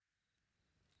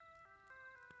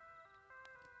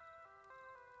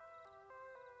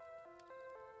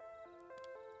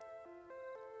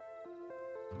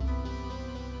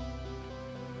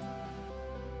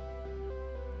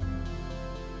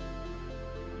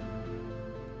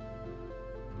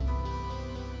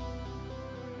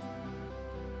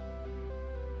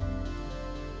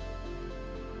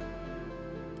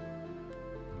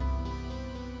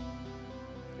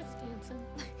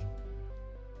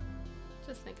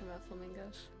just think about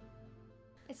flamingos.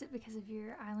 Is it because of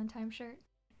your Island Time shirt?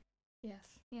 Yes.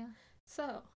 Yeah.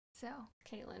 So, So,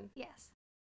 Caitlin, yes.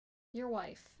 your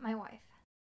wife. My wife.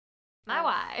 My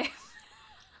wife.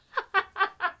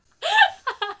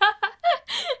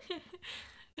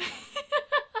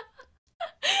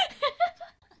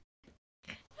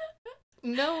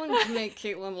 No one can make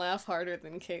Caitlin laugh harder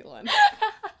than Caitlin.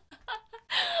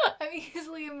 I'm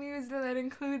easily amused, and that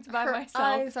includes by Her myself.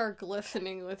 eyes are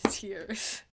glistening with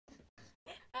tears.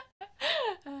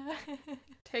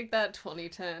 Take that,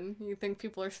 2010. You think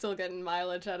people are still getting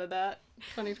mileage out of that?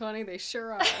 2020, they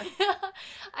sure are.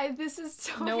 This is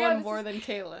so No one more than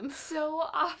Caitlin. So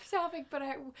off topic, but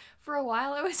for a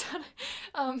while I was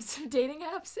on some dating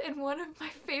apps, and one of my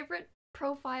favorite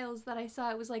profiles that I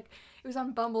saw, it was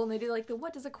on Bumble, and they did like the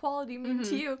what does equality mean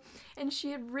to you, and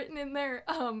she had written in there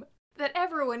that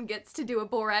everyone gets to do a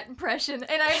Borat impression,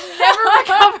 and I've never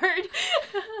recovered.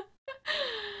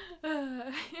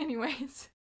 Anyways.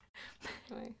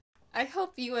 Anyway, I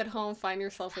hope you at home find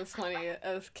yourself as funny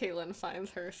as Caitlin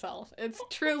finds herself. It's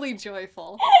truly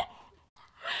joyful.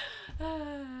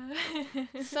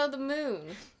 So the moon.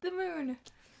 The moon.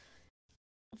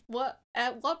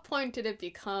 At what point did it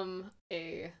become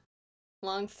a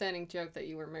long-standing joke that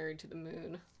you were married to the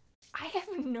moon? I have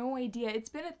no idea. It's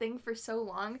been a thing for so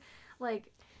long. Like,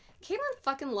 Caitlin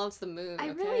fucking loves the moon. I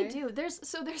okay? really do.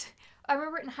 I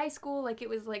remember in high school, like, it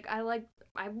was like, I love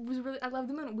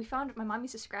the moon. We found, my mom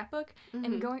used a scrapbook,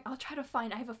 and I'll try to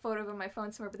find, I have a photo on my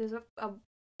phone somewhere, but there's a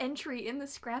entry in the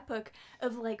scrapbook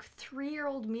of, like,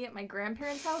 3-year-old me at my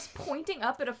grandparents' house pointing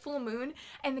up at a full moon,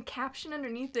 and the caption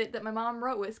underneath it that my mom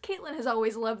wrote was, Caitlin has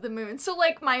always loved the moon. So,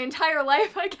 like, my entire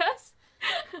life, I guess.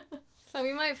 So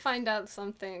we might find out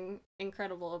something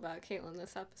incredible about Caitlin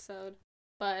this episode.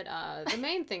 But the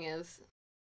main thing is,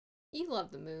 you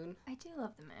love the moon. I do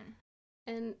love the moon.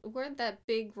 And where'd that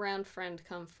big round friend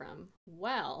come from?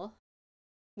 Well,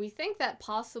 we think that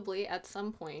possibly at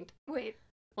some point... Wait.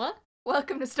 What?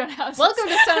 Welcome to Stone Houses. Welcome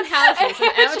to Stone Houses, an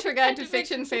amateur guide to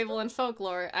fiction, fable, and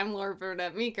folklore. I'm Laura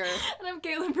Burnett Meeker. And I'm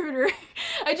Caitlin Bruder.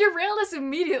 I derailed us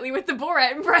immediately with the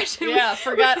Borat impression. Yeah,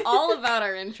 forgot all about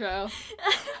our intro.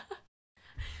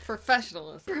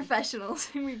 Professionalism. Professionals.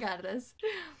 We got this.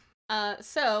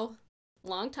 So,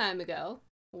 long time ago,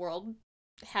 world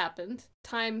happened.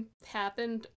 Time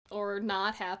happened or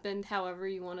not happened, however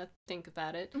you want to think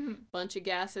about it. Mm-hmm. Bunch of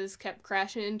gases kept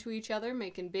crashing into each other,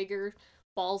 making bigger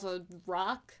balls of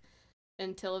rock,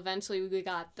 until eventually we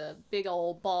got the big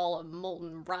old ball of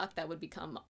molten rock that would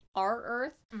become our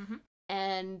Earth. Mm-hmm.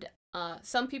 And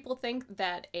some people think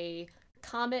that a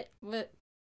comet with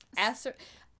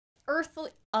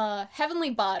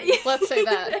heavenly body, let's say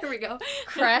that. There we go.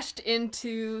 Crashed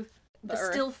into the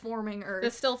Earth. Still forming Earth. The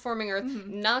still forming Earth,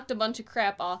 knocked a bunch of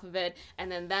crap off of it,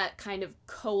 and then that kind of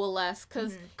coalesced,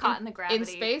 because caught in the gravity. In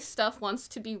space, stuff wants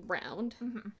to be round,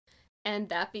 and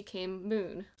that became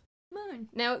moon. Moon.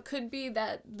 Now, it could be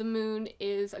that the moon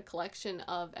is a collection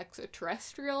of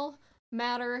extraterrestrial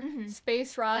matter,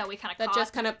 space rock, that we kind of that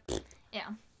just kind of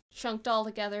chunked all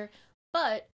together,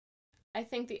 but I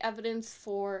think the evidence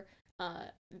for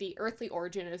the earthly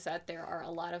origin is that there are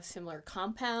a lot of similar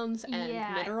compounds and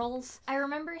minerals. I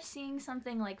remember seeing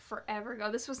something like forever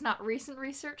ago. This was not recent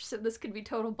research, so this could be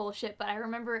total bullshit, but I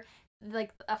remember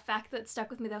like a fact that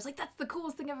stuck with me that I was like, that's the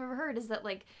coolest thing I've ever heard, is that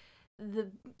like the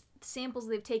samples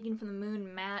they've taken from the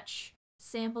moon match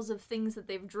samples of things that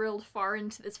they've drilled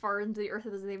as far into the earth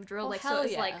as they've drilled. So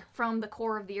it's like from the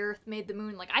core of the earth made the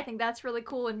moon. Like, I think that's really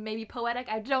cool and maybe poetic.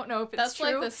 I don't know if it's true.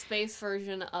 That's like the space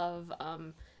version of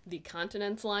the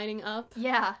continents lining up.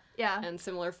 Yeah. And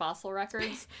similar fossil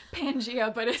records.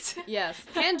 Pangea, but it's... Yes,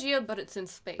 Pangea, but it's in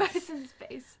space. But it's in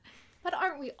space. But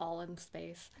aren't we all in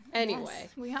space? Anyway. Yes,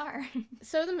 we are.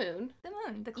 So the moon. The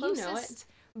moon. The closest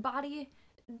body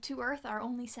to Earth, our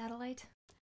only satellite.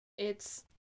 It's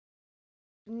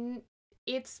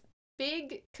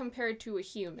big compared to a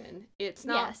human. It's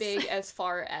not big as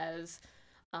far as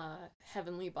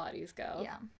heavenly bodies go.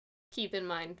 Yeah. Keep in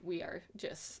mind, we are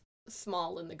just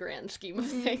small in the grand scheme of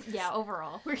things. Yeah,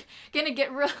 overall. We're gonna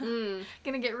get real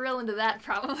into that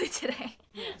probably today.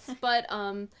 Yes. But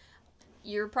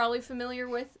you're probably familiar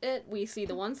with it. We see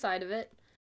the one side of it.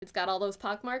 It's got all those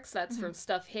pockmarks. That's from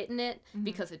stuff hitting it.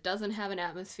 Because it doesn't have an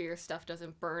atmosphere, stuff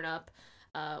doesn't burn up.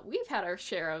 We've had our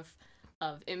share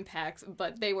of impacts,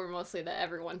 but they were mostly the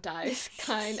everyone dies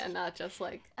kind, and not just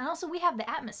like... And also we have the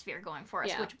atmosphere going for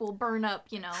us, which will burn up,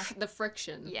 the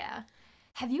friction. Yeah.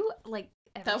 Have you, like,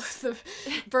 ever... That was the...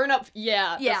 burn up,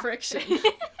 the friction.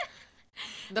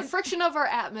 The friction of our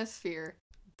atmosphere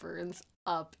burns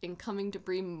up incoming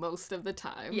debris most of the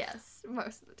time. Yes,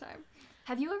 most of the time.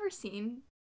 Have you ever seen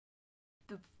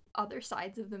the other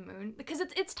sides of the moon? Because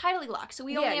it's tidally locked, so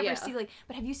we only ever see, like...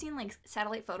 But have you seen, like,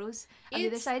 satellite photos of the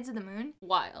other sides of the moon?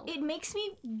 Wild. It makes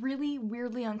me really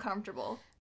weirdly uncomfortable.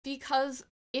 Because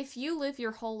if you live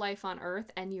your whole life on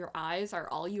Earth and your eyes are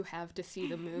all you have to see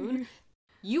the moon,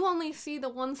 you only see the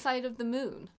one side of the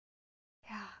moon.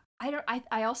 Yeah.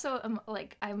 I also am,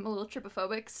 like, I'm a little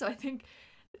trypophobic, so I think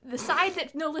the side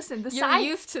that... No, listen, the You're side...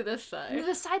 used to this side.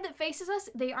 The side that faces us,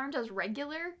 they aren't as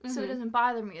regular, so it doesn't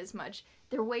bother me as much.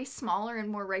 They're way smaller and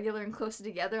more regular and closer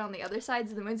together on the other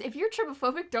sides of the moon. If you're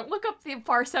trypophobic, don't look up the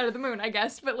far side of the moon, I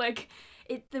guess, but, like...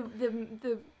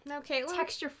 The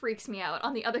texture freaks me out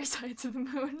on the other sides of the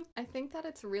moon. I think that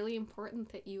it's really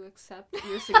important that you accept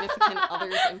your significant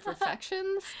other's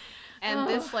imperfections, and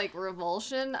this, like,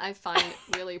 revulsion I find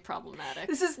really problematic.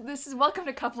 This is welcome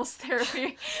to couples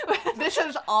therapy. This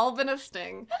has all been a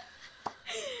sting.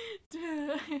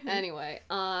 Anyway,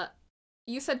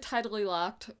 you said tidally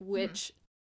locked, which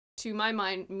to my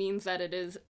mind means that it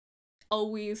is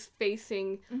always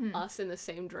facing us in the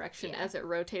same direction as it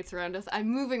rotates around us. I'm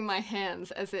moving my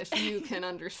hands as if you can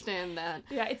understand that.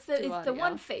 Yeah, it's the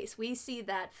one face. We see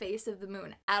that face of the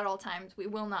moon at all times. We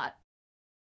will not,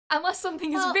 unless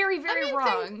something is very, very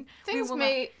wrong. Things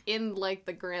may, in, like,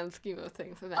 the grand scheme of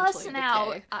things, eventually us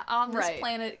now decay. On this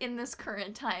planet in this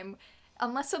current time.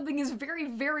 Unless something is very,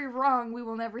 very wrong, we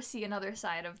will never see another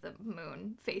side of the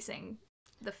moon facing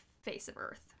the face of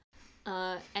Earth.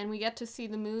 And we get to see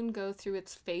the moon go through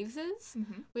its phases,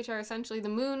 which are essentially the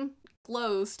moon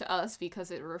glows to us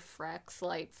because it refracts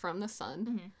light from the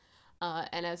sun.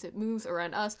 And as it moves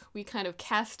around us, we kind of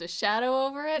cast a shadow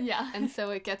over it. Yeah. And so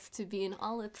it gets to be in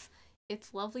all its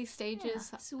lovely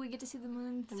stages. Yeah. So we get to see the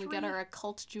moon. And we get our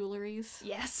occult jewelries.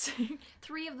 Yes.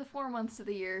 3 of the 4 months of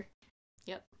the year.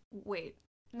 Yep. Wait.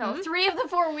 No, 3 of the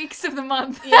 4 weeks of the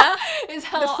month. Yeah. Is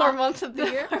how the 4 months of the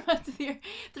year. 4 months of the year.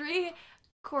 3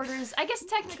 quarters. I guess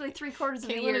technically 3/4 of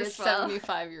the year is as well.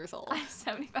 75 years old. I'm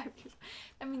 75 years old.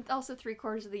 I mean, also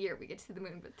 3/4 of the year we get to see the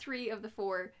moon, but 3 of the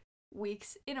 4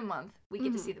 weeks in a month we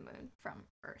get to see the moon from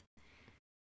Earth.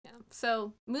 Yeah.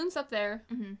 So, moon's up there.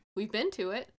 We've been to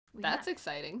it. That's have.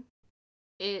 exciting.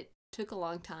 It took a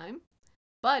long time,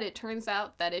 but it turns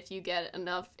out that if you get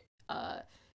enough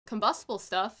combustible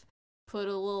stuff, put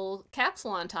a little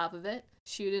capsule on top of it,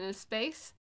 shoot it into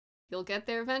space, you'll get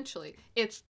there eventually.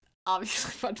 It's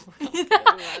obviously much more complicated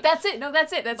than that. That's it. No,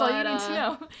 that's it. That's all you need to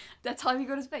know. That's how you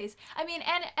go to space. I mean,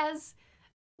 and as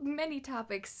many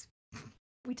topics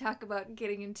we talk about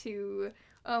getting into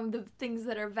the things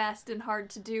that are vast and hard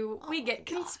to do, we get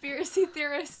conspiracy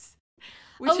theorists,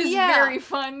 which is very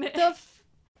fun. The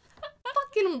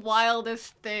fucking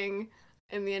wildest thing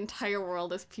in the entire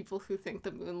world is people who think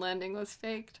the moon landing was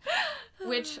faked.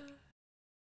 Which,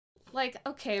 like,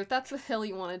 okay, if that's a hill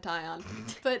you want to die on,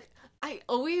 but I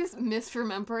always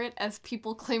misremember it as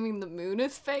people claiming the moon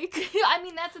is fake. I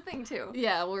mean, that's a thing too.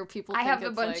 Yeah, where people think I have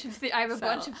a bunch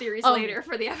of theories later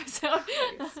for the episode.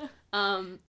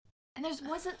 And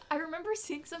I remember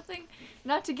seeing something,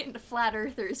 not to get into flat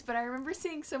earthers, but I remember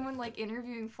seeing someone, like,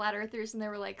 interviewing flat earthers, and they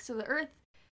were like, so the Earth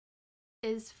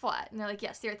is flat. And they're like,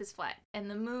 yes, the Earth is flat. And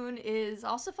the moon is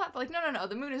also flat. But, like, no,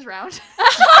 the moon is round.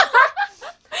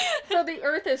 So the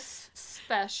Earth is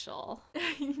special.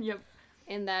 Yep.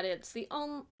 In that it's the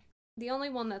only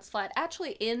one that's flat.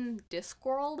 Actually, in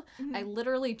Discworld, I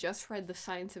literally just read The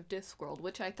Science of Discworld,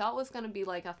 which I thought was going to be,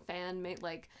 like, a fan-made,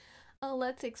 like, oh,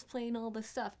 let's explain all this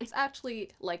stuff. It's actually,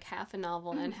 like, half a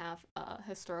novel and half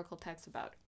historical text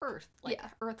about Earth, like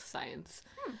Earth science.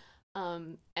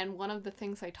 And one of the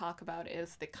things I talk about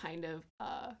is the kind of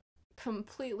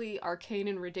completely arcane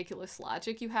and ridiculous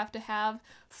logic you have to have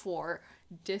for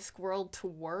Discworld to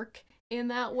work in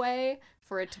that way,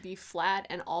 for it to be flat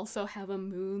and also have a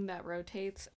moon that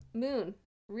rotates. Moon,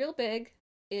 real big.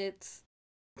 It's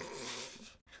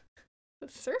the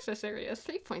surface area is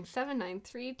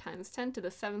 3.793 times 10 to the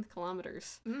 7th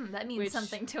kilometers. That means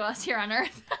something to us here on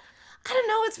Earth. I don't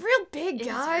know, it's real big,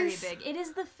 guys. It's very big. It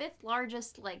is the 5th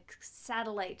largest, like,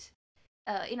 satellite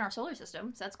in our solar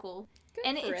system, so that's cool.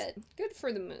 Good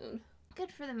for the moon.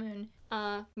 Good for the moon.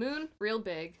 Moon, real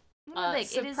big. Big.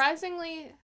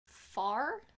 Surprisingly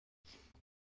far.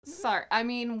 Sorry, I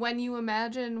mean, when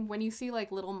you see,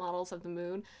 like, little models of the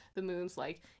moon's,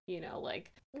 like, you know,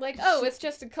 like, oh, it's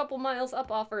just a couple miles up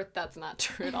off Earth. That's not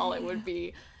true at all. It would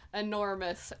be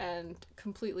enormous and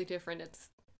completely different.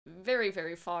 It's very,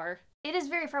 very far. It is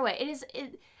very far away.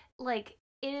 It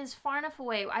is far enough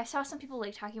away. I saw some people,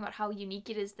 like, talking about how unique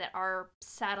it is that our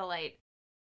satellite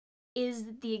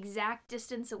is the exact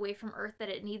distance away from Earth that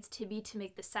it needs to be to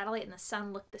make the satellite and the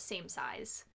sun look the same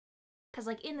size. because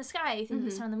like in the sky, you think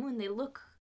the sun and the moon, they look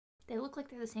like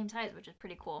they're the same size, which is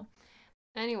pretty cool.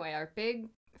 Anyway, our big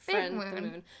friend, moon. the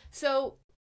moon. So,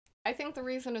 I think the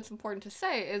reason it's important to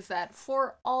say is that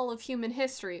for all of human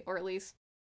history, or at least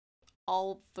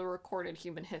all the recorded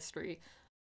human history,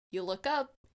 you look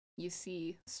up, you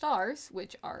see stars,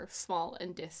 which are small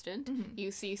and distant.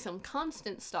 You see some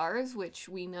constant stars, which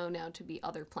we know now to be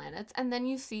other planets, and then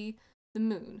you see the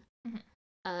moon.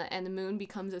 And the moon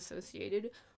becomes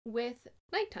associated with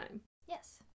nighttime.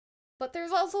 Yes. But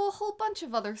there's also a whole bunch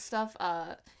of other stuff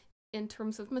in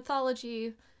terms of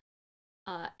mythology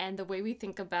and the way we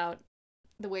think about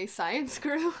the way science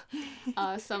grew.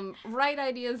 Some right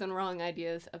ideas and wrong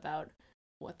ideas about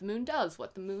what the moon does,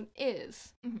 what the moon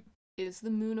is. Is the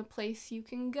moon a place you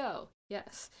can go?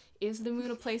 Yes. Is the moon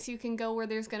a place you can go where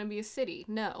there's going to be a city?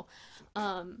 No.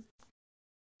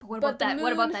 What about that?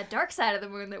 What about that dark side of the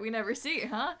moon that we never see,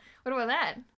 huh? What about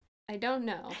that? I don't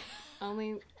know.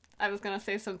 I was gonna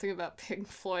say something about Pink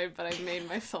Floyd, but I made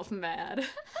myself mad.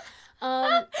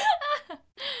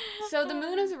 So the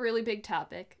moon is a really big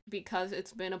topic because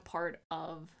it's been a part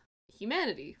of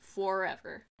humanity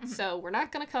forever. So we're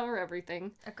not gonna cover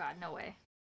everything. Oh god, no way.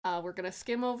 We're gonna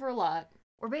skim over a lot.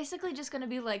 We're basically just gonna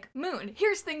be like, moon,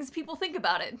 here's things people think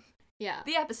about it. Yeah.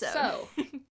 The episode. So,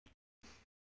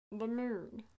 the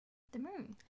moon. The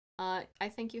moon. I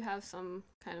think you have some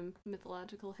kind of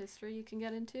mythological history you can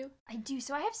get into. I do.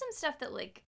 So I have some stuff that,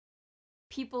 like,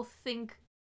 people think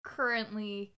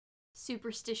currently,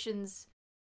 superstitions,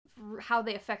 how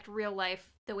they affect real life,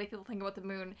 the way people think about the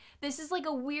moon. This is, like,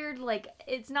 a weird, like,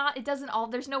 there's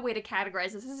no way to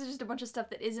categorize this. This is just a bunch of stuff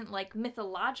that isn't, like,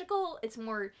 mythological. It's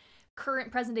more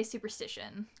current, present-day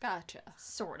superstition. Gotcha.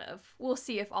 Sort of. We'll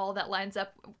see if all of that lines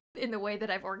up in the way that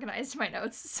I've organized my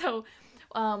notes. So,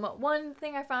 one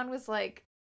thing I found was, like,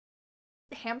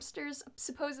 hamsters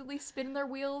supposedly spin their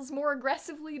wheels more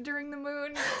aggressively during the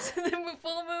moon, the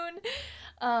full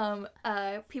moon.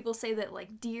 People say that,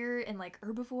 like, deer and, like,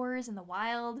 herbivores in the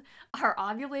wild are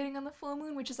ovulating on the full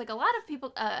moon, which is, like, a lot of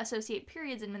people associate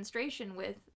periods and menstruation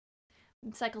with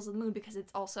cycles of the moon because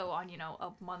it's also on,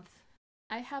 a month.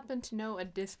 I happen to know a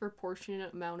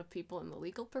disproportionate amount of people in the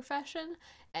legal profession,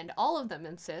 and all of them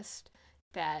insist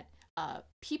that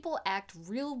people act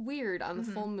real weird on the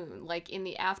full moon. Like, in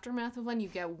the aftermath of one, you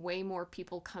get way more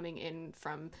people coming in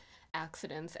from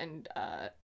accidents and, I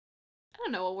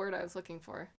don't know what word I was looking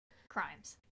for.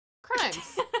 Crimes.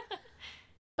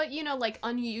 But, like,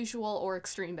 unusual or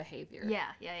extreme behavior.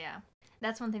 Yeah.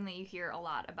 That's one thing that you hear a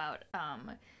lot about.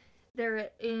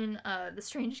 They're in The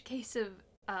Strange Case of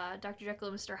Dr. Jekyll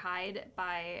and Mr. Hyde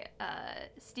by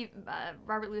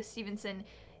Robert Louis Stevenson.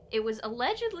 It was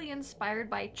allegedly inspired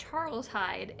by Charles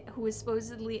Hyde, who was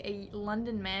supposedly a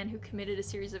London man who committed a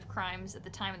series of crimes at the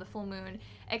time of the full moon,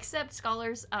 except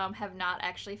scholars have not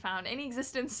actually found any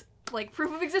existence, like,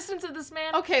 proof of existence of this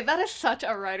man. Okay, that is such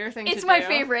a writer thing to do. It's my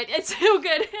favorite. It's so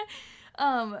good.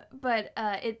 But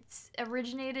it's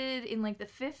originated in, like, the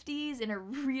 50s in a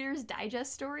Reader's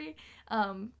Digest story.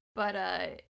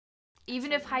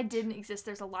 Even if Hyde didn't exist,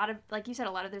 there's a lot of, like you said,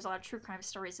 there's a lot of true crime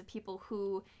stories of people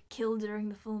who killed during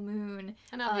the full moon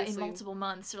and in multiple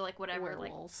months or, like, whatever.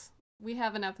 Werewolves. We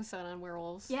have an episode on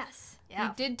werewolves. Yes. Yeah.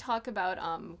 We did talk about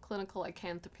clinical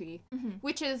lycanthropy,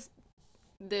 which is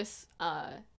this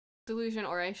delusion,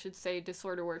 or I should say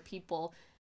disorder, where people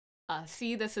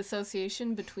see this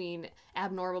association between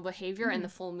abnormal behavior and the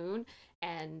full moon,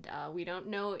 and we don't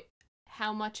know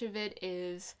how much of it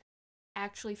is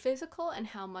actually physical and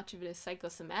how much of it is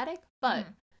psychosomatic, but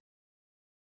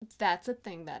that's a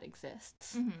thing that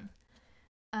exists.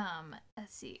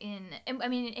 Let's see.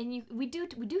 We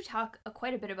do talk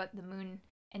quite a bit about the moon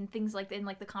and things like in,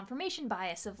 like, the confirmation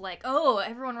bias of, like, oh,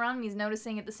 everyone around me is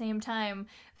noticing at the same time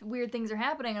weird things are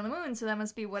happening on the moon, so that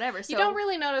must be whatever. So you don't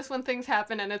really notice when things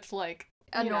happen, and it's like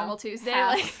a normal Tuesday.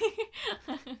 Like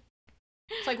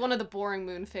it's like one of the boring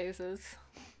moon phases,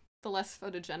 the less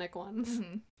photogenic ones.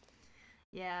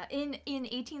 Yeah, in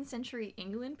 18th century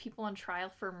England, people on trial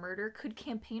for murder could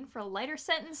campaign for a lighter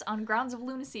sentence on grounds of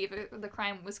lunacy if the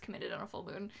crime was committed on a full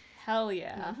moon. Hell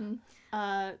yeah.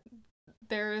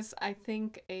 There's, I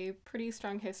think, a pretty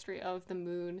strong history of the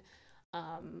moon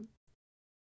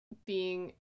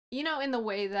being, in the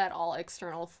way that all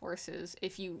external forces,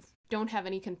 if you don't have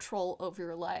any control over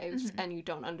your lives and you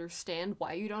don't understand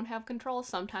why you don't have control,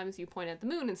 sometimes you point at the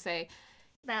moon and say,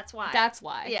 That's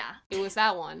why. Yeah. It was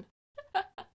that one.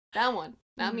 That one,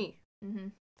 not me.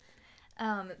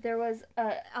 There was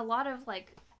a lot of,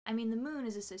 like, the moon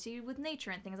is associated with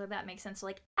nature and things like that. Makes sense. So,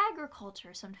 like,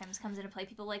 agriculture sometimes comes into play.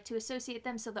 People like to associate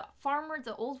them. So the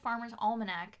Old Farmer's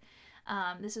Almanac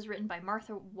This is written by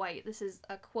Martha White. This is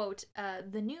a quote.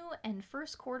 The new and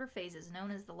first quarter phases,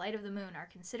 known as the light of the moon, are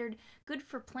considered good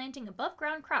for planting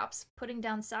above-ground crops, putting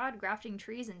down sod, grafting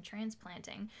trees, and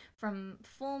transplanting. From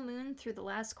full moon through the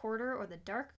last quarter or the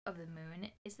dark of the moon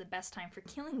is the best time for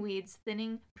killing weeds,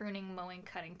 thinning, pruning, mowing,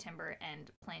 cutting timber,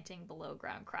 and planting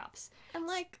below-ground crops. And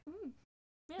like,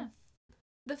 yeah.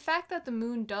 The fact that the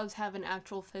moon does have an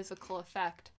actual physical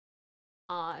effect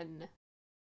on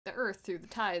the earth through the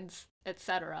tides,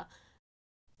 etc.,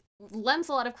 lends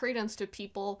a lot of credence to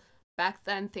people back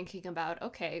then thinking about,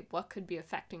 okay, what could be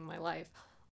affecting my life?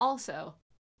 Also,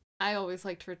 I always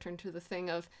like to return to the thing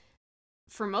of,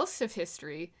 for most of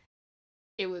history,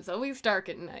 it was always dark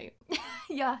at night.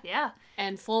 Yeah.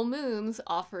 And full moons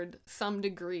offered some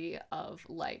degree of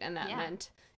light, and that meant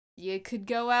you could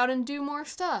go out and do more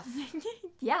stuff.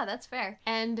 Yeah, that's fair.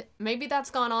 And maybe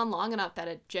that's gone on long enough that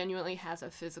it genuinely has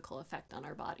a physical effect on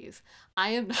our bodies. I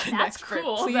am not an expert.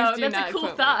 Cool, Please though. do That's not a cool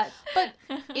quote thought. Me.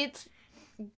 But it's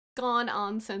gone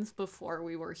on since before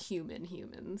we were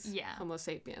humans. Yeah. Homo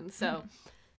sapiens. So,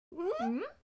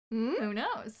 Who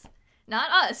knows?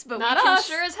 Not us, but Not we can us.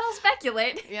 sure as hell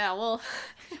speculate. yeah, well,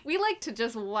 we like to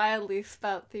just wildly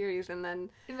spout theories, and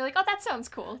then And be like, oh, that sounds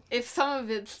cool. if some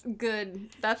of it's good,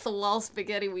 that's the wall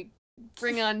spaghetti we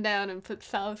bring on down and put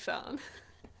sauce on.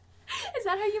 Is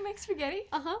that how you make spaghetti?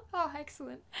 Uh-huh. Oh,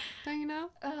 excellent. Don't you know?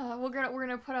 We're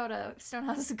gonna put out a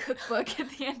Stonehouse's cookbook at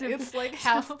the end of It's the like show.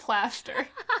 half plaster.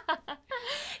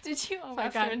 Did you? Oh my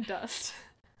Plaster god. and dust.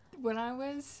 When I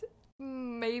was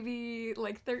maybe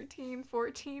like 13,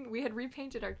 14, we had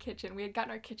repainted our kitchen. We had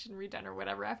gotten our kitchen redone or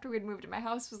whatever after we had moved in. My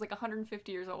house was like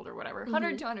 150 years old or whatever.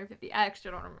 100 to 150. I actually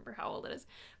don't remember how old it is,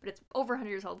 but it's over 100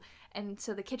 years old. And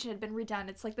so the kitchen had been redone.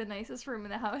 It's like the nicest room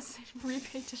in the house.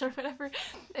 Repainted or whatever.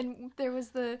 And there was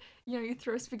the, you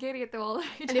throw spaghetti at the wall.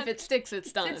 And if it sticks,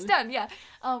 it's done. It's done, yeah.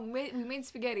 We made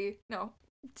spaghetti. No,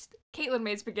 Caitlin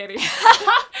made spaghetti.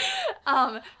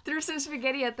 Threw some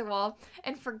spaghetti at the wall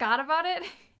and forgot about it.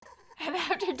 And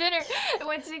after dinner, I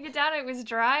went to take it down. It was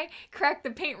dry. Cracked the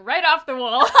paint right off the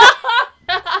wall.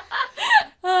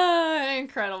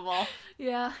 Incredible.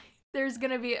 Yeah, there's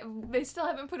gonna be. They still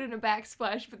haven't put in a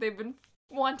backsplash, but they've been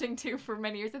wanting to for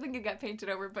many years. I think it got painted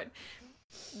over, but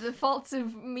the faults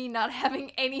of me not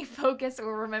having any focus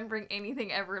or remembering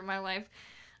anything ever in my life.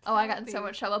 Oh, I got in so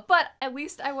much trouble. But at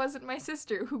least I wasn't my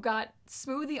sister who got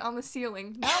smoothie on the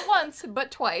ceiling. Not once,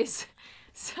 but twice.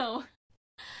 So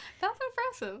That's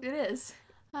impressive. it is.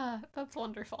 That's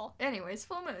wonderful. Anyways,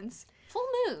 full moons. Full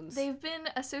moons. They've been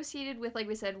associated with, like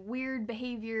we said, weird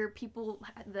behavior. People,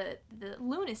 the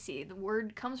lunacy. The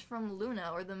word comes from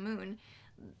Luna or the moon.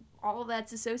 All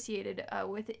that's associated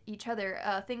with each other.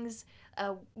 Things,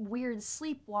 weird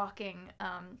sleepwalking,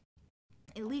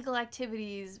 illegal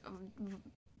activities,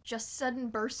 just sudden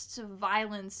bursts of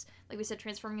violence. Like we said,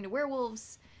 transforming into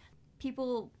werewolves.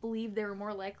 People believe they were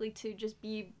more likely to just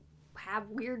have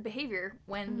weird behavior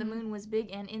when the moon was big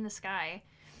and in the sky.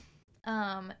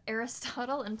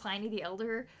 Aristotle and Pliny the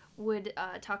Elder would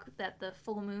talk that the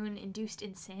full moon induced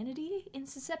insanity in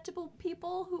susceptible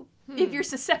people who, if you're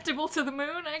susceptible to the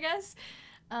moon, I guess.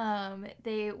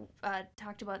 They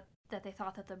talked about that they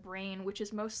thought that the brain, which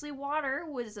is mostly water,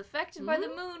 was affected by the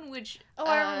moon, which...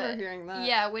 I remember hearing that.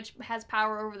 Yeah, which has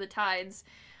power over the tides,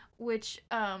 which...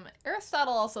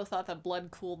 Aristotle also thought that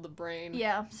blood cooled the brain.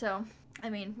 Yeah, so, I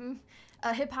mean,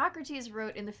 Hippocrates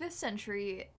wrote in the 5th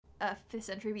century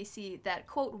BC that,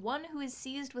 quote, one who is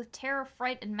seized with terror,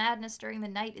 fright, and madness during the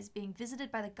night is being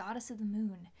visited by the goddess of the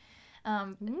moon.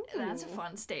 That's a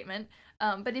fun statement.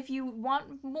 But if you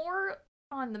want more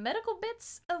on the medical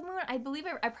bits of moon, I believe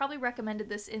I probably recommended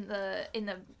this in the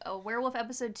werewolf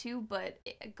episode too, but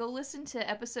go listen to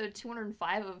episode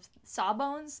 205 of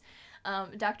Sawbones.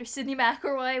 Dr. Sydney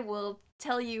McElroy will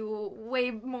tell you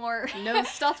way more. Knows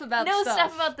stuff about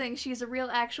stuff about things. She's a real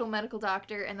actual medical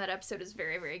doctor, and that episode is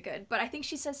very, very good. But I think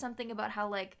she says something about how,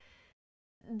 like,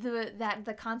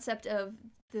 the concept of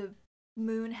the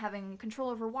moon having control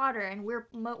over water, and we're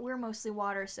mostly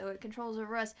water, so it controls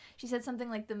over us. She said something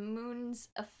like the moon's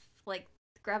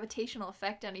gravitational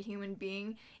effect on a human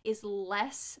being is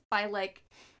less by, like,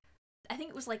 I think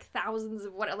it was like thousands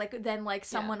of than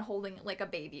someone holding like a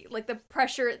baby. Like the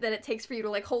pressure that it takes for you to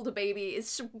like hold a baby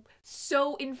is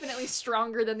so infinitely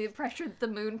stronger than the pressure that the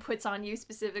moon puts on you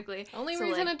specifically. Only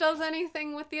reason it does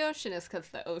anything with the ocean is because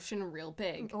the ocean real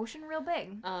big. Ocean real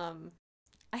big.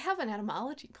 I have an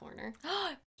etymology corner.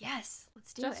 Yes,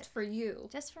 let's do Just it. for you.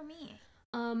 Just for me.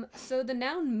 So the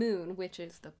noun moon, which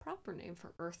is the proper name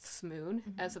for Earth's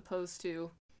moon, as opposed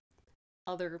to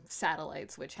other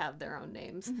satellites which have their own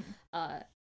names,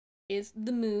 is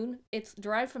the moon. It's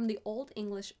derived from the Old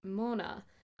English Mona,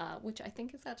 which I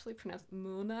think is actually pronounced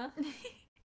Mona.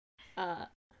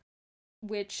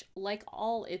 Which, like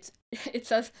all its, it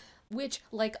says, which,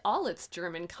 like all its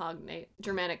Germanic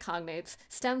cognates,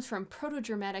 stems from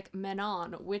Proto-Germanic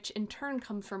menon, which in turn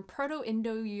comes from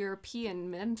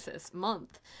Proto-Indo-European menses,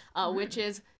 month, which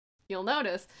is, you'll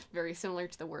notice, very similar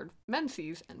to the word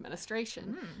menses and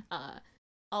menstruation.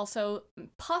 Also,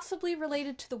 possibly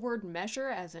related to the word measure,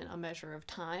 as in a measure of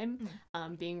time,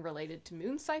 being related to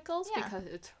moon cycles, because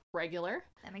it's regular.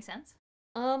 That makes sense.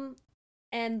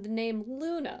 And the name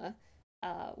Luna,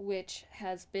 which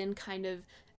has been kind of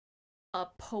a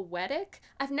poetic.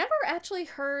 I've never actually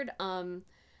heard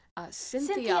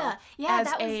Cynthia yeah, as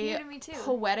that was a new to me too.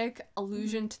 poetic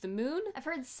allusion to the moon. I've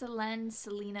heard Selene,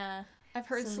 Selena. I've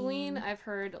heard Selene, I've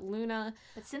heard Luna.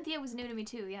 But Cynthia was new to me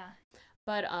too, yeah.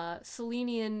 But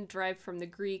Selenian derived from the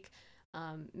Greek,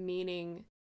 meaning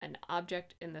an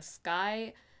object in the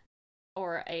sky,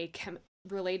 or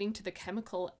relating to the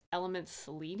chemical element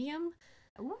selenium.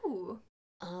 Ooh.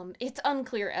 It's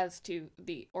unclear as to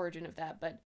the origin of that,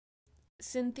 but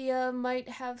Cynthia might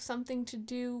have something to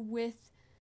do with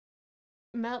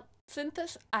Mount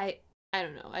Cynthus. I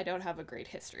don't know. I don't have a great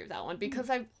history of that one because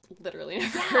I've literally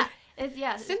never heard.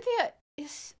 Cynthia,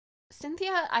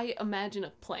 I imagine a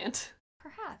plant.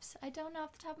 Perhaps. I don't know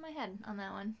off the top of my head on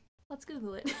that one. Let's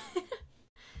Google it.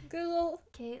 Google.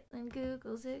 Caitlin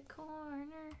Googles it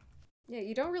corner. Yeah,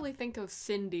 you don't really think of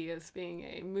Cindy as being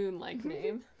a moon-like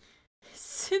name.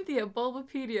 Cynthia,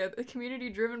 Bulbapedia, the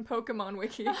community-driven Pokemon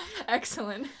wiki.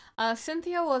 Excellent.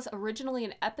 Cynthia was originally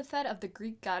an epithet of the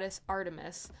Greek goddess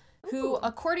Artemis, who,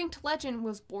 according to legend,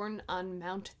 was born on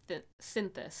Mount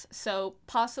Cynthus. So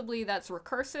possibly that's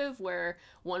recursive, where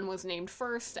one was named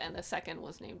first and the second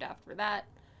was named after that,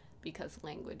 because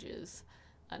language is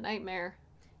a nightmare.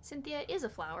 Cynthia is a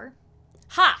flower.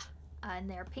 Ha! And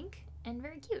they're pink and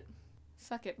very cute.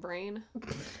 Suck it, brain.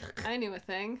 I knew a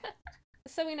thing.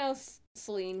 So we know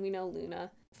Selene, we know Luna,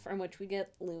 from which we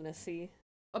get lunacy.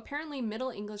 Apparently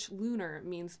Middle English lunar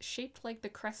means shaped like the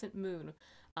crescent moon,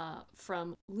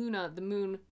 from luna, the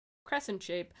moon, crescent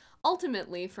shape,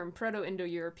 ultimately from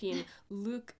Proto-Indo-European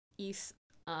luk is,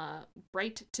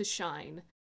 bright to shine,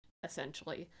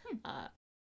 essentially.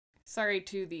 Sorry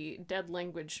to the dead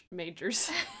language majors.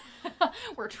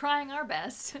 We're trying our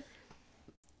best.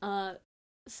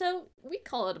 So we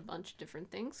call it a bunch of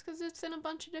different things because it's in a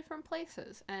bunch of different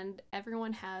places and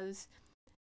everyone has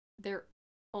their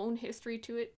own history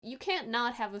to it. You can't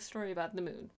not have a story about the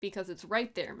moon because it's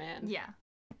right there, man. Yeah.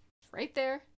 It's right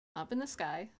there, up in the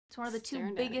sky. It's one of the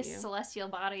two biggest celestial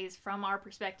bodies from our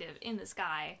perspective in the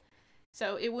sky.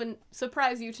 So it wouldn't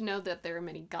surprise you to know that there are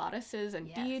many goddesses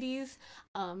and deities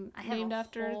named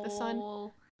after the sun.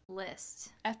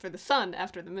 List. After the sun,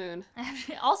 after the moon.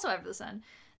 Also after the sun.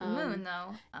 The moon,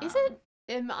 though.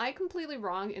 Am I completely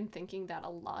wrong in thinking that a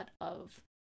lot of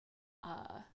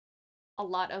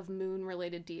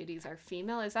moon-related deities are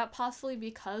female? Is that possibly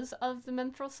because of the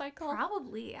menstrual cycle?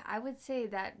 Probably. I would say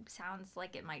that sounds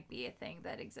like it might be a thing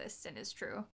that exists and is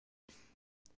true.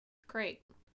 Great.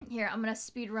 Here, I'm gonna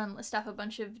speedrun list off a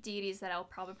bunch of deities that I'll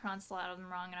probably pronounce a lot of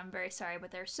them wrong, and I'm very sorry,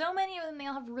 but there's so many of them, they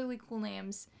all have really cool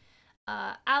names.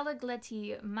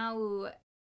 Alagleti, Mau,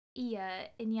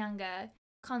 Ea, Inyanga,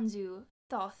 Kanzu,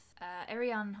 Thoth,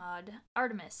 Arianhod,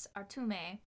 Artemis,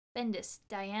 Artume, Bendis,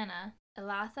 Diana,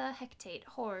 Elatha, Hecate,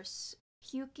 Horus,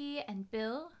 Huki and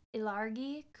Bil,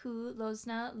 Ilargi, Ku,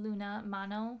 Losna, Luna,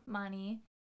 Mano, Mani,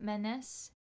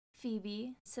 Menes,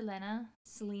 Phoebe, Selena,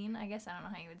 Selene, I guess I don't know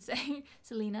how you would say,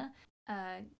 Selena,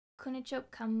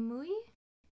 Kunichop Kamui,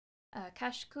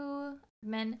 Kashku,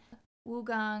 Men,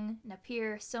 Wugang,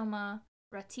 Napir, Soma,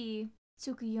 Rati,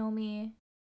 Tsukuyomi,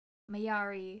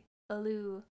 Mayari,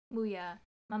 Balu, Muya,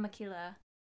 Mamakila,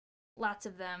 lots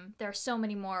of them. There are so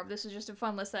many more. This is just a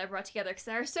fun list that I brought together because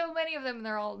there are so many of them and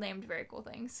they're all named very cool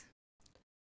things.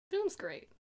 Doom's great.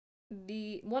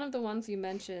 One of the ones you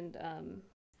mentioned,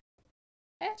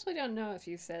 I actually don't know if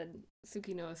you said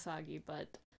Tsuki no Usagi,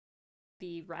 but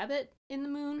the rabbit in the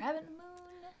moon. Rabbit in the moon.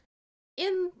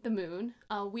 In the moon,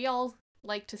 we all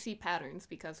like to see patterns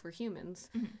because we're humans.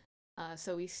 Mm-hmm.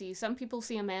 So we see, some people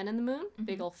see a man in the moon,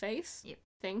 big ol' face. Yep.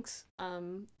 Thanks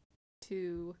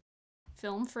to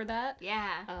film for that.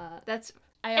 Yeah. It's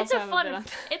a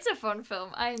fun film.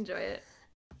 I enjoy it.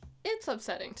 It's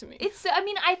upsetting to me.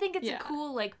 I think it's a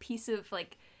cool like piece of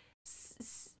like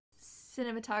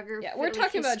cinematography. Yeah, we're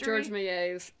talking about George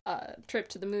Méliès's Trip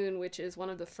to the Moon, which is one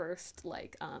of the first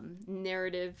like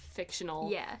narrative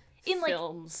fictional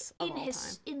films of all time.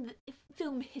 In the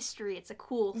film history, it's a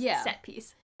cool set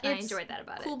piece. I enjoyed that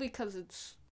about it. Cool because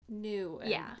it's new and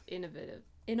Yeah. innovative.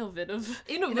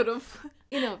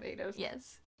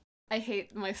 Yes. I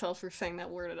hate myself for saying that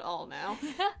word at all now.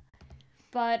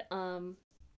 But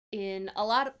in a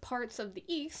lot of parts of the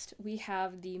East, we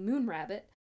have the moon rabbit,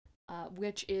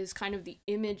 which is kind of the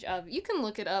image of. You can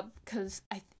look it up because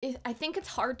I think it's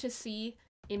hard to see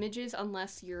images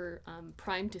unless you're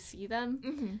primed to see them.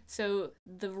 Mm-hmm. So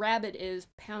the rabbit is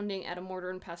pounding at a mortar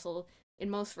and pestle. In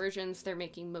most versions, they're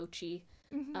making mochi,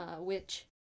 which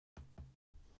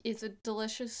is a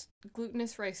delicious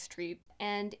glutinous rice treat.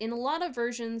 And in a lot of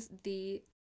versions, the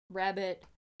rabbit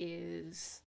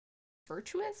is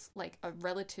virtuous, like a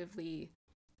relatively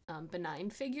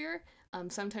benign figure.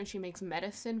 Sometimes she makes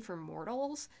medicine for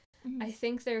mortals. Mm-hmm. I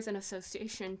think there's an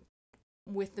association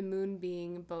with the moon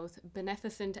being both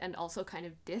beneficent and also kind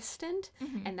of distant,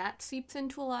 and that seeps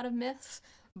into a lot of myths.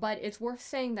 But it's worth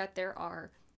saying that there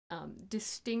are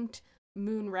distinct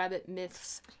moon rabbit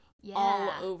myths all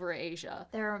over Asia.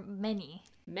 There are many.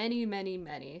 Many, many,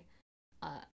 many.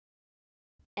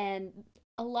 And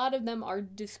a lot of them are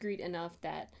discreet enough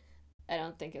that I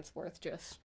don't think it's worth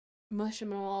just mushing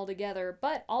them all together.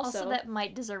 But also that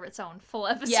might deserve its own full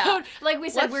episode. Yeah. Like we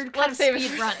said, we're kind of save it.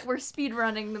 speed running. We're speed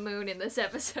running the moon in this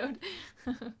episode.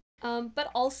 But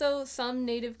also some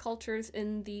native cultures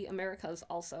in the Americas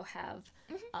also have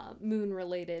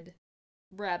moon-related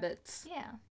rabbits.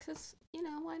 Yeah. Because,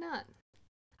 why not?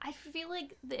 I feel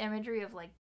like the imagery of, like,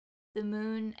 the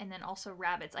moon and then also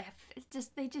rabbits,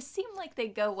 they just seem like they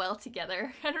go well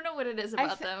together. I don't know what it is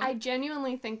about them. I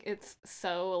genuinely think it's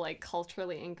so, like,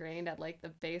 culturally ingrained at, like, the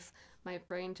base. My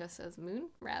brain just says moon,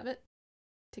 rabbit,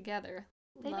 together.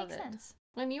 They Love make it. sense.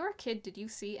 When you were a kid, did you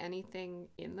see anything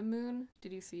in the moon?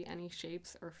 Did you see any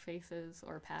shapes or faces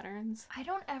or patterns? I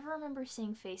don't ever remember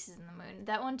seeing faces in the moon.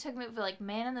 That one took me for, like,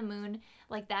 man in the moon,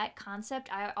 like, that concept,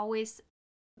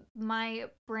 my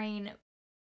brain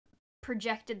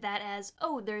projected that as,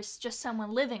 oh, there's just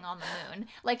someone living on the moon.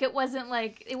 Like, it wasn't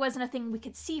a thing we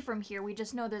could see from here. We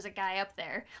just know there's a guy up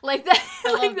there. Like that.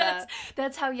 I love that.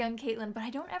 That's how young Caitlin. But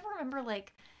I don't ever remember,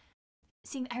 like,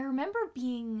 seeing. I remember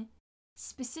being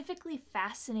specifically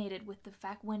fascinated with the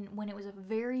fact when it was a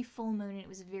very full moon and it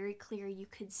was very clear, you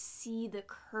could see the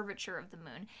curvature of the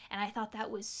moon, and I thought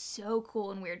that was so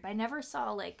cool and weird. But I never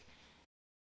saw, like,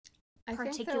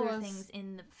 particular things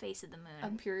in the face of the moon. A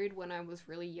period when I was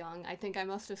really young. I think I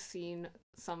must have seen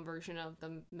some version of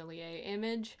the Millier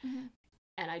image,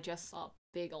 and I just saw a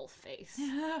big old face.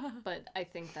 But I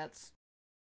think that's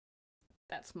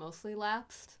mostly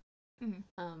lapsed.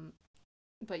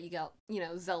 But you got,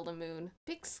 Zelda moon,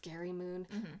 big scary moon,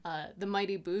 the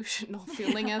mighty Boosh, no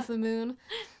feeling as the moon.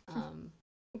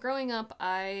 Growing up,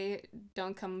 I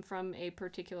don't come from a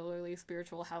particularly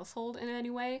spiritual household in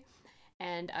any way,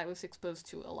 and I was exposed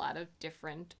to a lot of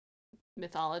different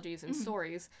mythologies and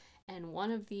stories, and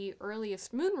one of the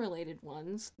earliest moon-related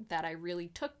ones that I really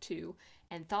took to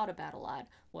and thought about a lot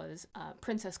was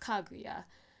Princess Kaguya.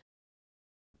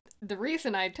 The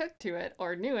reason I took to it,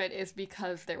 or knew it, is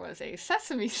because there was a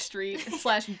Sesame Street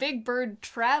 / Big Bird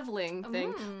traveling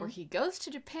thing where he goes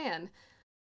to Japan,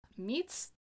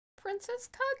 meets Princess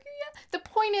Kaguya. The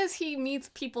point is he meets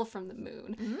people from the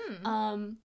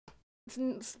moon.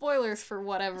 Spoilers for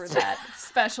whatever that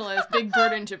special is, Big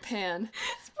Bird in Japan.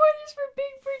 Spoilers for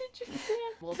Big Bird in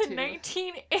Japan. Well, the too.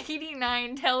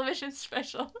 1989 television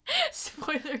special.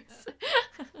 Spoilers.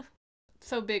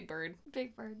 So Big Bird.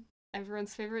 Big Bird.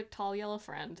 Everyone's favorite tall yellow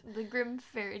friend. The Grimm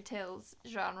fairy tales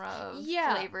genre of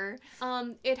Yeah. flavor.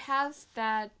 It has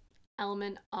that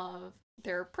element of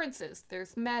there are princes,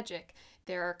 there's magic,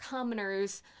 there are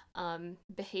commoners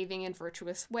behaving in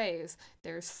virtuous ways,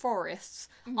 there's forests.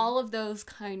 All of those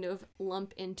kind of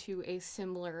lump into a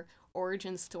similar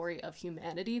origin story of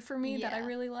humanity for me that I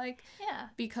really like. Yeah.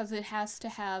 Because it has to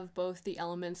have both the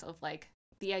elements of, like,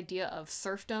 the idea of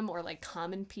serfdom or, like,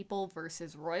 common people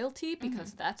versus royalty,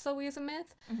 because that's always a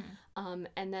myth. And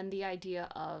then the idea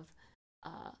of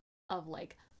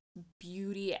like,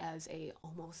 beauty as a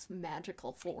almost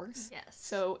magical force. Yes.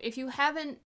 So if you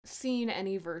haven't seen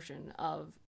any version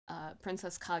of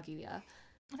Princess Kaguya,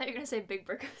 I thought you were going to say Big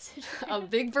Bird goes to Japan. a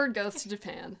Big Bird goes to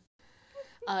Japan.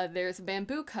 There's a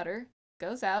bamboo cutter,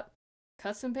 goes out,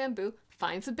 cuts some bamboo,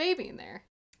 finds a baby in there.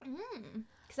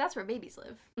 Because that's where babies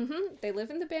live. They live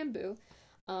in the bamboo.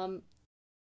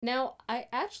 Now, I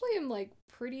actually am, like,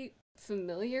 pretty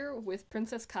familiar with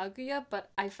Princess Kaguya,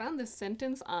 but I found this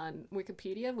sentence on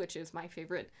Wikipedia, which is my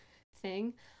favorite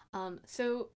thing.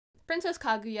 So, Princess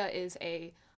Kaguya is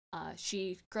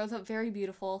she grows up very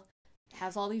beautiful,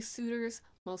 has all these suitors,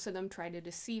 most of them try to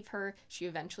deceive her. She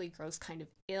eventually grows kind of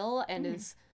ill and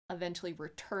is eventually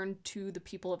return to the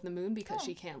people of the moon because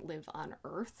she can't live on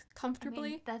Earth comfortably.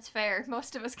 I mean, that's fair.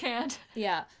 Most of us can't.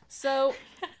 Yeah. So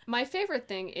my favorite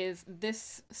thing is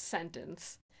this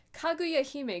sentence. Kaguya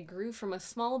Hime grew from a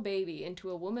small baby into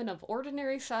a woman of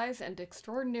ordinary size and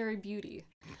extraordinary beauty.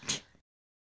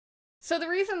 So the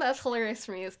reason that's hilarious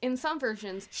for me is in some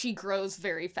versions she grows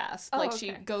very fast.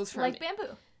 She goes from like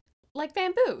bamboo. Like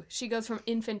bamboo. She goes from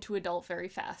infant to adult very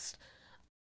fast.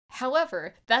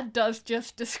 However, that does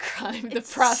just describe the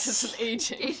process of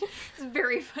aging. It's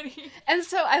very funny. And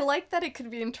so I like that it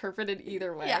could be interpreted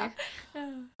either way. Yeah.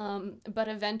 But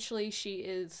eventually she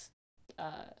is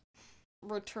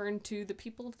returned to the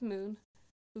people of the moon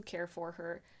who care for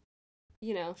her.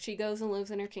 You know, she goes and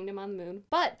lives in her kingdom on the moon.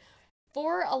 But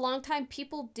for a long time,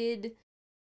 people did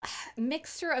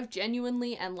mixture of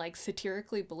genuinely and like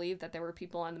satirically believe that there were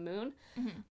people on the moon.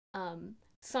 Mm-hmm.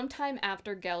 Sometime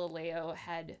after Galileo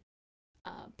had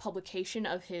publication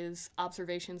of his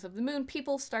observations of the moon,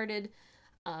 people started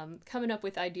coming up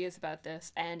with ideas about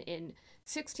this. And in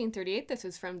 1638, this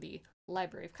is from the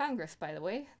Library of Congress, by the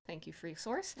way. Thank you, free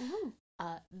source. Mm-hmm.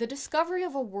 The discovery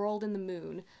of a world in the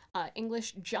moon,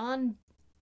 English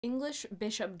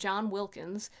Bishop John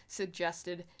Wilkins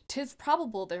suggested, "'Tis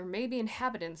probable there may be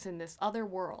inhabitants in this other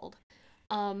world."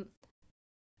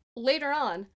 Later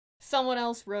on, someone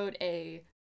else wrote a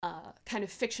kind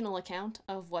of fictional account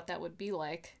of what that would be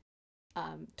like,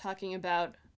 talking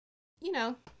about, you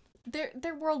know,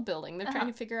 their world building. They're trying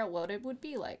to figure out what it would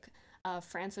be like.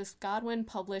 Francis Godwin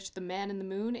published The Man in the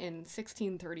Moon in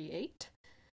 1638,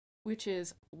 which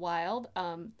is wild.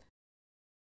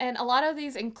 And a lot of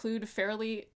these include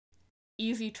fairly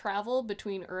easy travel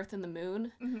between Earth and the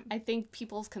moon. Mm-hmm. I think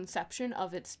people's conception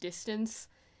of its distance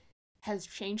has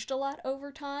changed a lot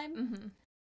over time. Mm-hmm.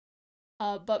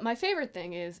 But my favorite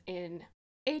thing is in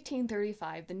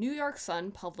 1835, the New York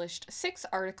Sun published 6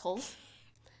 articles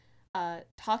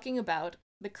talking about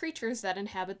the creatures that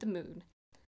inhabit the moon,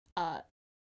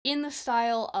 in the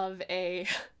style of a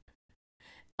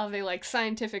like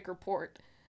scientific report.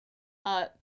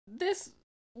 This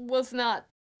was not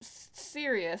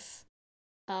serious.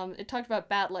 It talked about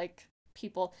bat-like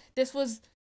people. This was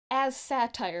as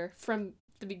satire from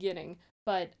the beginning,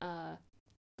 but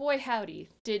boy howdy,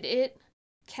 did it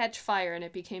catch fire and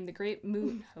it became the Great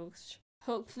Moon Hoax.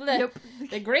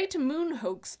 The Great Moon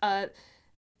Hoax.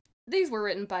 These were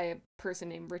written by a person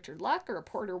named Richard Locke, a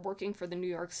reporter working for the New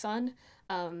York Sun,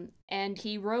 and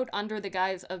he wrote under the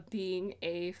guise of being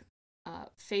a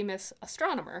famous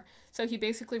astronomer. So he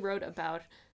basically wrote about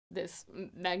this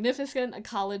magnificent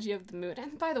ecology of the moon.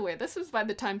 And by the way, this is by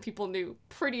the time people knew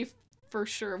pretty for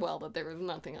sure well that there was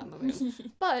nothing on the moon.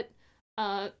 But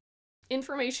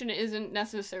information isn't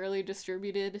necessarily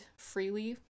distributed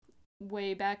freely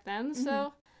way back then,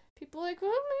 so people are like,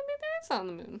 well, maybe there's on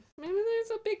the moon. Maybe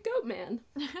there's a big goat man.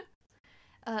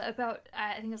 About,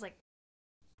 I think it was like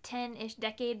 10-ish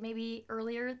decade, maybe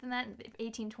earlier than that, in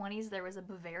the 1820s, there was a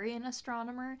Bavarian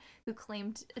astronomer who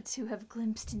claimed to have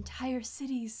glimpsed entire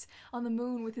cities on the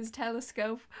moon with his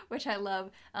telescope, which I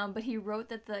love. But he wrote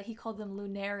that he called them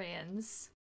Lunarians.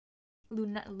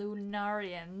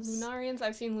 Lunarians. Lunarians.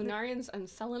 I've seen Lunarians and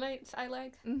Selenites I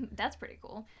like. That's pretty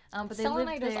cool. But they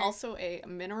Selenite lived is also a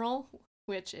mineral,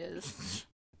 which is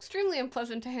extremely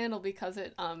unpleasant to handle because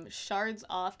it shards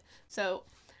off. So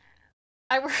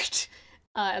I worked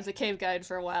as a cave guide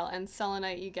for a while, and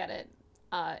selenite, you get it.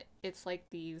 It's like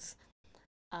these,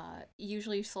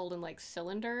 usually sold in like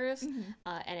cylinders, and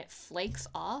it flakes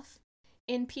off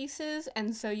in pieces,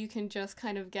 and so you can just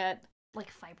kind of get like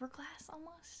fiberglass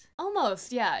almost.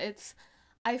 Almost, yeah.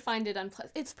 I find it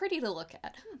unpleasant. It's pretty to look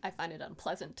at. I find it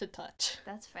unpleasant to touch.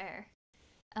 That's fair.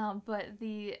 But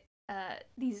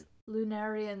these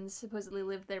Lunarians supposedly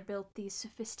lived there, built these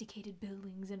sophisticated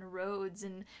buildings and roads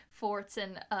and forts,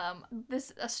 and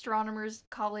this astronomer's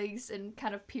colleagues and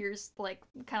kind of peers kind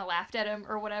of laughed at him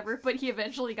or whatever, but he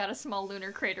eventually got a small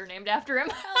lunar crater named after him.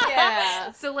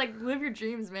 Yeah. So live your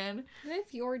dreams, man.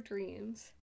 Live your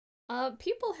dreams.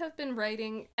 People have been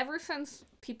writing ever since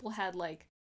people had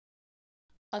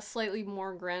a slightly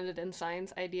more grounded in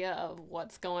science idea of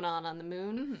what's going on the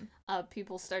moon.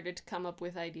 People started to come up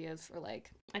with ideas for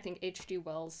I think H.G.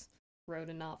 Wells wrote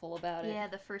a novel about it. Yeah,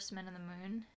 The First Men on the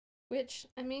Moon. Which,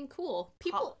 I mean, cool.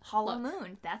 People Hollow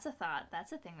Moon. That's a thought.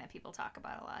 That's a thing that people talk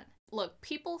about a lot. Look,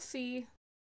 people see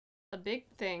a big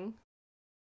thing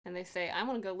and they say, I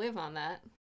want to go live on that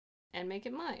and make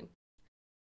it mine.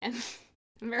 And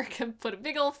America put a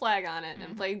big old flag on it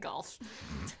and played golf.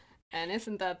 And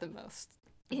isn't that the most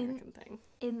American thing?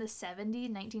 In the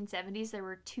 1970s, there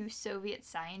were 2 Soviet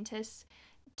scientists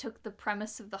took the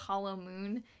premise of the hollow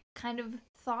moon, kind of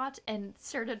thought and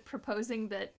started proposing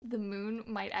that the moon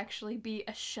might actually be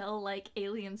a shell-like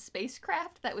alien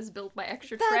spacecraft that was built by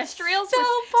extraterrestrials so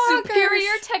with bonkers.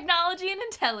 superior technology and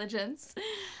intelligence.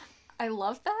 I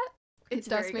love that. It's It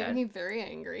does very make good. me very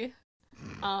angry.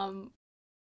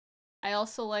 I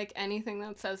also like anything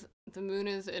that says the moon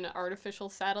is an artificial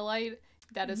satellite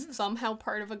that is somehow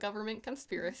part of a government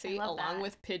conspiracy, I love along that.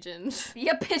 with pigeons.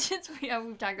 Yeah, pigeons. We've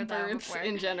talked about that one Birds before.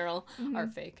 in general are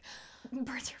Mhm. fake.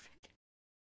 Birds are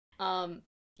fake.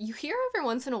 You hear every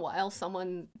once in a while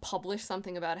someone publish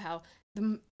something about how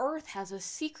the Earth has a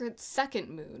secret second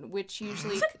moon, which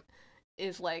usually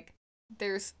is like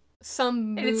there's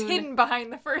some moon. And it's hidden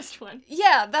behind the first one.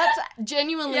 Yeah, that's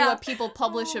genuinely Yeah. what people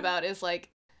publish Oh. about is like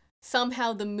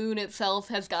somehow the moon itself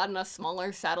has gotten a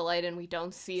smaller satellite and we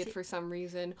don't see it for some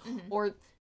reason, Mhm. or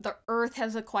the Earth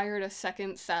has acquired a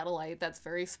second satellite that's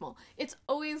very small. It's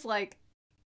always like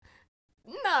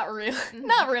not really,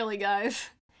 not really, guys.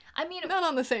 I mean, Not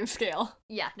on the same scale.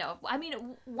 yeah, no. I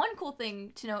mean, one cool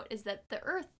thing to note is that the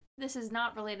Earth, this is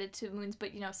not related to moons,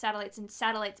 but, satellites and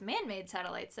satellites, man-made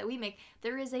satellites that we make,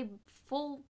 there is a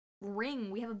full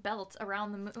ring, we have a belt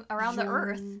around the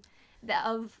Earth that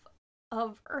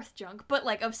of Earth junk, but,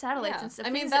 like, of satellites Yeah. and stuff. I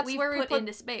mean, things that's that we where we put put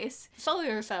into space.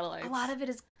 Cellular satellites. A lot of it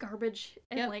is garbage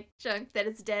and, Yep. like, junk that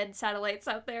is dead satellites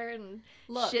out there and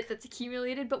Look, shit that's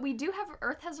accumulated, but we do have,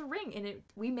 Earth has a ring, and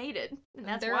we made it, and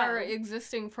that's there wild. are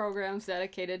existing programs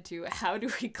dedicated to how do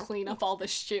we clean up all the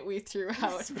shit we threw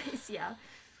out. Space, yeah.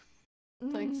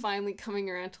 Like finally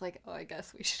coming around to like, oh, I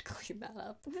guess we should clean that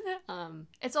up.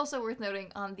 It's also worth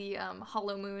noting on the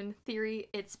hollow moon theory,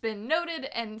 it's been noted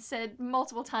and said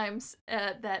multiple times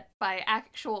that by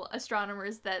actual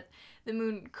astronomers that the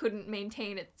moon couldn't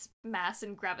maintain its mass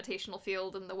and gravitational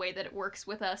field and the way that it works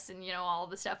with us and, all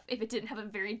the stuff if it didn't have a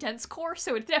very dense core,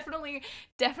 so it definitely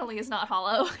is not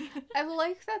hollow. I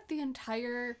like that the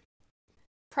entire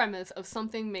premise of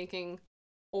something making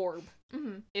orb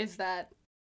is that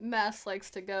mass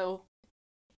likes to go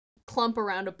clump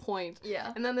around a point.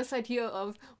 Yeah. And then this idea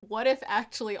of what if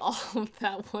actually all of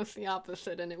that was the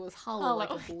opposite and it was hollow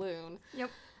like a balloon. Yep.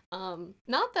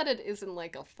 Not that it isn't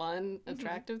like a fun,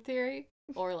 attractive theory,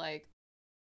 or like,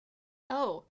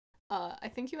 I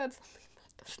think you had something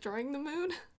about destroying the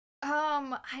moon.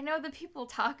 I know that people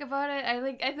talk about it.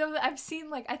 I know that I've seen,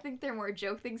 like, I think they're more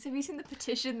joke things. Have you seen the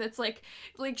petition that's like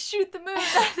shoot the moon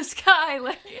out of the sky?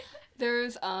 Like,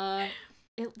 There's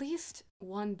at least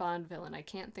one Bond villain. I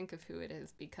can't think of who it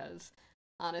is because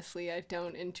honestly I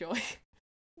don't enjoy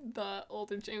the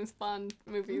older James Bond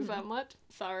movies that much.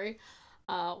 Sorry.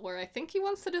 Where I think he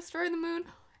wants to destroy the moon.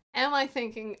 Am I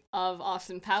thinking of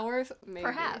Austin Powers? Maybe.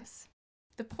 perhaps.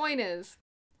 The point is,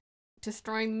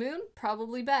 destroying the moon,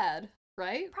 probably bad,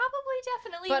 right? Probably,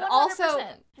 definitely, But 100%. also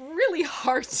really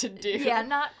hard to do. Yeah,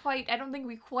 not quite. I don't think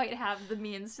we quite have the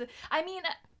means to. I mean,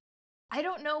 I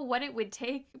don't know what it would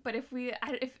take, but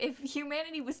if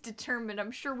humanity was determined,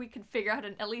 I'm sure we could figure out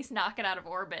and at least knock it out of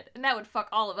orbit, and that would fuck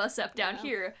all of us up down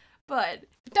here. But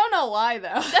Don't know why though.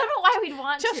 I don't know why we'd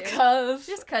want Just to. cause.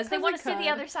 Just because they we want to see the could.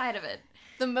 other side of it.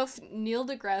 The most Neil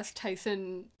deGrasse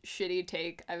Tyson shitty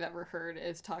take I've ever heard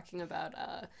is talking about,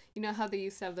 you know how they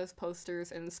used to have those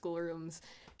posters in schoolrooms,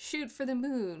 shoot for the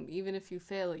moon, even if you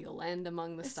fail, you'll land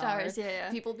among the stars.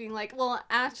 Yeah. People being like, well,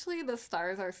 actually the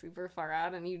stars are super far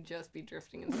out and you'd just be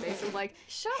drifting in space. It's like,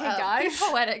 Shut hey up. guys. Be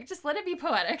poetic. Just let it be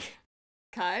poetic.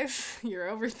 guys, you're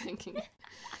overthinking it.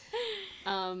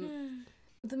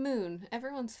 The moon,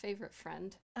 everyone's favorite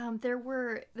friend.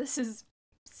 This is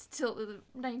still the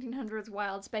 1900s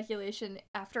wild speculation.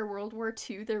 After World War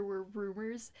II, there were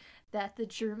rumors that the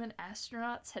German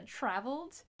astronauts had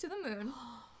traveled to the moon,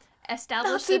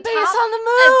 established Nazi base on the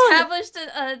moon! established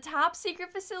a top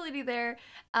secret facility there,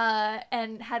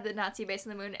 and had the Nazi base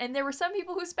on the moon. And there were some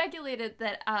people who speculated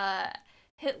that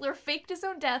Hitler faked his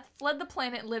own death, fled the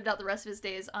planet, and lived out the rest of his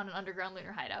days on an underground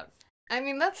lunar hideout. I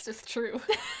mean, that's just true.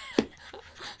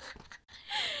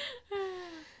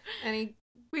 And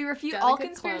We refute Got a all good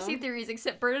conspiracy clone. theories,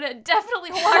 except Bernadette definitely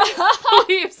wholeheartedly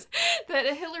believes that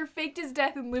Hitler faked his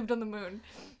death and lived on the moon.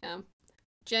 yeah.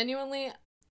 Genuinely,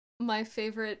 my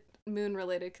favorite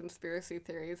moon-related conspiracy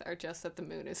theories are just that the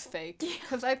moon is fake.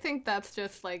 Because I think that's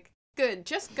just, like, good.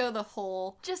 Just go the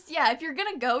whole... Just, yeah, if you're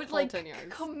gonna go, like, 10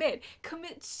 yards.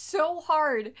 commit so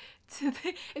hard to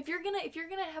the... If you're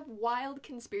gonna have wild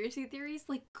conspiracy theories,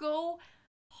 like, go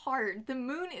hard. The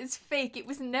moon is fake. It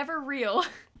was never real.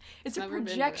 It's a never been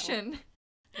real. projection.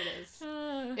 It is.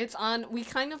 It's on... We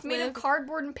kind of It's made of live...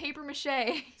 cardboard and paper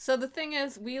mache. So the thing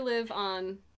is, we do live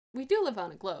on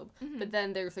a globe. Mhm. But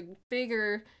then there's a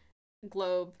bigger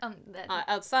globe that,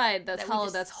 outside that's that we hollow,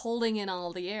 just- that's holding in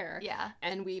all the air. yeah.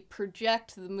 And we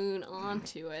project the moon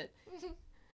onto it.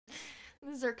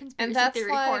 This is our And conspiracy that's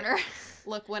theory why, corner.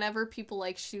 look, whenever people,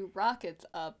 like, shoot rockets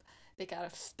up, they gotta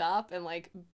stop and, like,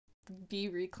 be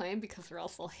reclaimed, because or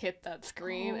else they'll hit that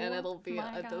screen and Oh it'll be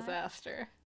my a God. disaster.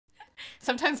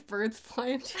 Sometimes birds fly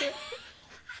into it.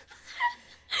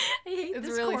 I hate It's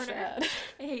this really corner. sad.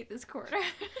 I hate this corner.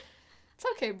 It's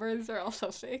okay, birds are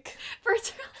also fake.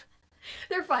 Birds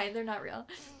they're fine. They're not real.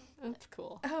 That's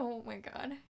cool. Oh my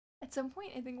god. At some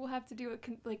point, I think we'll have to do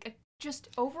a just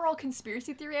overall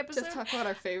conspiracy theory episode. Just talk about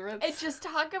our favorites. And just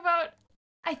talk about.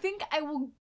 I think I will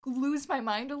lose my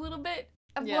mind a little bit.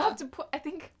 Yeah. We'll have to put. I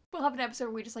think we'll have an episode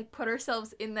where we just like put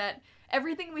ourselves in that.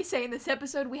 Everything we say in this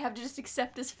episode, we have to just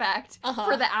accept as fact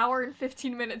for the hour and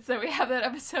 15 minutes that we have that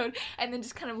episode, and then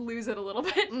just kind of lose it a little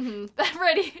bit. Mm-hmm. I'm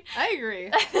ready. I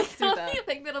agree. Let's do that. I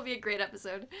think that'll be a great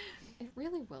episode. It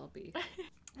really will be.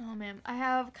 Oh man, I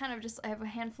have a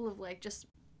handful of like just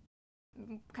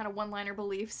kind of one-liner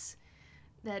beliefs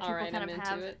that people Alright, kind I'm of into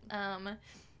have. it.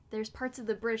 There's parts of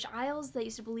the British Isles that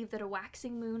used to believe that a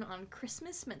waxing moon on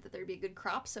Christmas meant that there'd be a good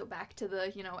crop. So back to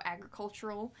the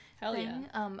agricultural Hell thing.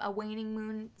 yeah. A waning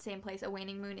moon, same place. A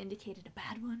waning moon indicated a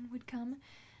bad one would come.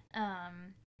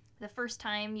 The first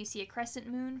time you see a crescent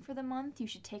moon for the month, you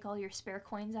should take all your spare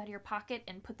coins out of your pocket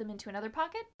and put them into another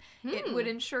pocket. It would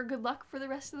ensure good luck for the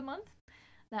rest of the month.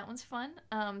 That one's fun.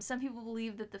 Some people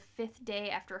believe that the 5th day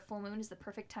after a full moon is the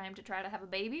perfect time to try to have a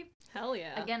baby. Hell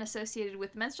yeah. Again, associated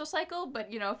with the menstrual cycle, but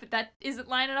if that isn't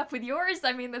lining up with yours,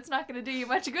 I mean, that's not going to do you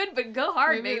much good, but go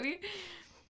hard, Maybe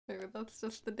that's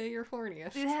just the day you're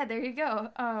horniest. Yeah, there you go.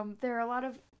 There are a lot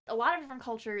of different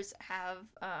cultures have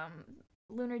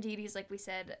lunar deities, like we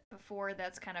said before.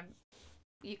 That's kind of,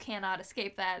 you cannot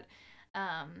escape that.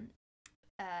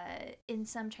 In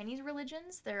some Chinese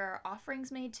religions, there are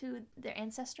offerings made to their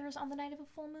ancestors on the night of a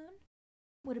full moon.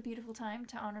 What a beautiful time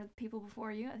to honor the people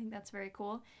before you. I think that's very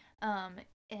cool.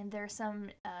 And there are some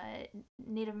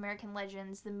Native American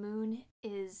legends. The moon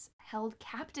is held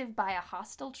captive by a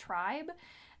hostile tribe.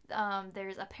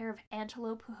 There's a pair of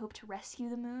antelope who hope to rescue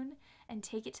the moon and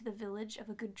take it to the village of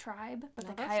a good tribe. But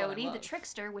the That's what I coyote, the love.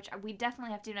 trickster, which we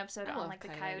definitely have to do an episode I on, love like the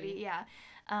coyote.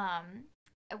 coyote,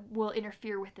 will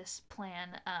interfere with this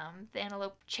plan. The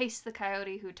antelope chase the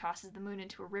coyote, who tosses the moon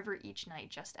into a river each night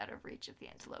just out of reach of the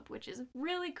antelope, which is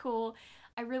really cool.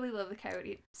 I really love the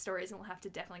coyote stories, and we'll have to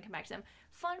definitely come back to them.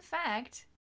 Fun fact,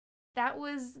 that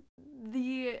was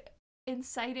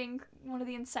one of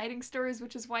the inciting stories,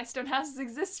 which is why stone houses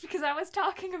exist, because I was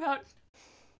talking about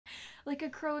like a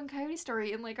crow and coyote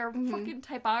story in like our fucking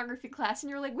typography class, and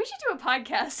you were like, we should do a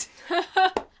podcast.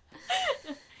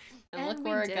 And look we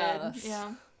where it did. got us.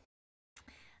 Yeah.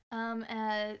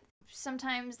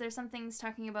 Sometimes there's some things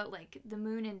talking about like the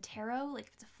moon and tarot, like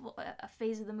if it's a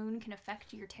phase of the moon can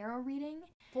affect your tarot reading.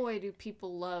 Boy, do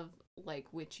people love, like,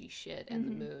 witchy shit and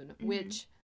the moon. Mhm. Which,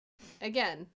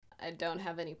 again, I don't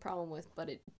have any problem with, but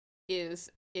it is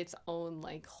its own,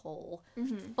 like, whole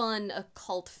fun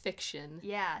occult fiction.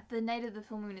 Yeah, the night of the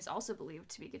full moon is also believed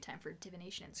to be a good time for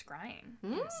divination and scrying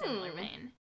in a similar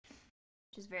vein,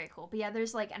 which is very cool. But yeah,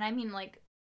 there's like, and I mean like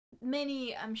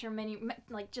many,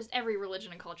 like just every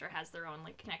religion and culture has their own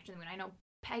like connection to the moon. I know,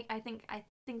 I think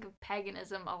of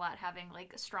paganism a lot having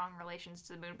like strong relations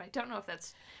to the moon, but I don't know if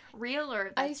that's real or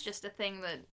if that's just a thing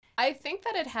that. I think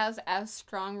that it has as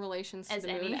strong relations to As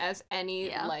the moon any? as any,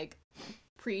 Yeah. like,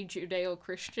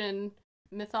 pre-Judeo-Christian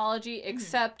mythology,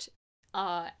 except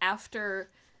after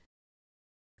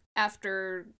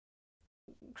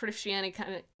Christianity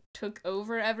kind of took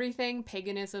over everything,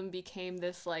 paganism became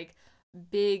this, like,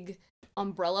 big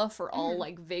umbrella for all,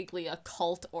 like, vaguely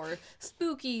occult or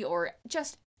spooky or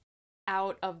just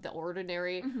out of the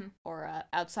ordinary or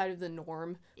outside of the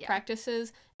norm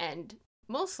practices, and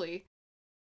mostly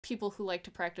people who like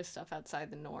to practice stuff outside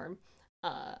the norm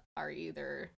are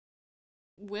either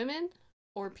women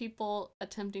or people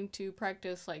attempting to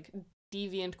practice, like,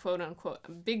 deviant,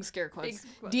 quote-unquote, big scare quotes,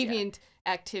 deviant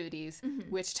activities,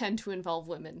 which tend to involve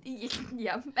women.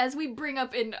 Yeah, as we bring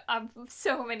up in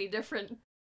so many different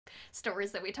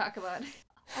stories that we talk about.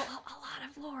 A lot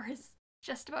of lore is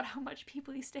just about how much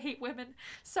people used to hate women.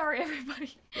 Sorry,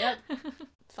 everybody. Yep.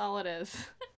 That's all it is.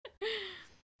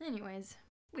 Anyways,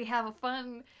 we have a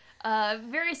fun,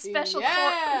 very special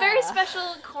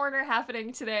corner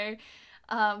happening today.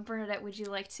 Bernadette, would you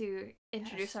like to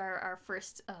introduce our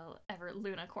first ever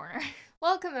Luna Corner?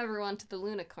 Welcome, everyone, to the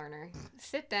Luna Corner.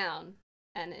 Sit down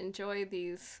and enjoy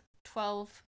these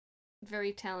 12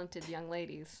 very talented young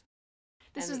ladies.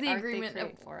 This and was the art they agreement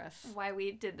create of for us. why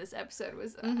we did this episode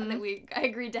was Mhm. that I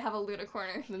agreed to have a Luna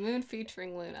corner. The moon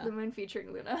featuring Luna. The moon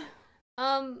featuring Luna.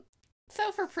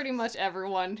 So for pretty much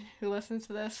everyone who listens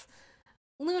to this,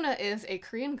 Luna is a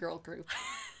Korean girl group.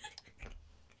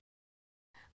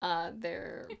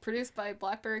 They're produced by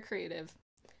Blackberry Creative.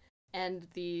 And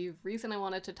the reason I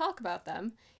wanted to talk about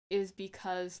them is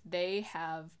because they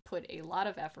have put a lot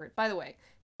of effort. By the way,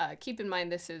 keep in mind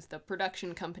this is the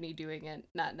production company doing it,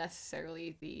 not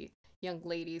necessarily the young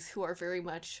ladies who are very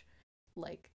much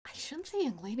like, I shouldn't say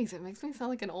young ladies, it makes me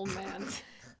sound like an old man.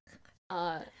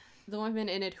 The women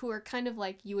in it who are kind of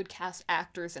like you would cast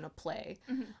actors in a play.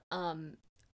 Mm-hmm.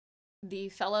 The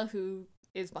fella who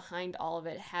is behind all of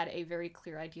it had a very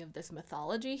clear idea of this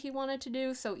mythology he wanted to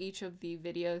do, so each of the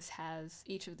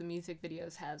music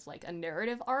videos has like a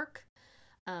narrative arc,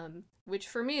 which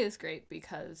for me is great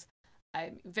because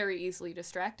I'm very easily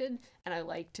distracted and I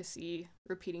like to see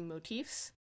repeating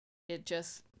motifs. It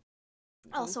just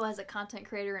Also, as a content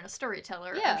creator and a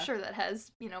storyteller, Yeah. I'm sure that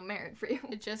has, merit for you.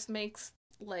 it just makes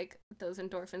like those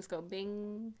endorphins go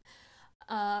bing.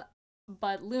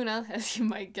 But Luna, as you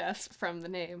might guess from the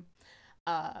name,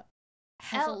 has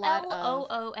a lot of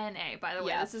Loona, by the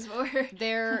way. Yeah. This is what we're...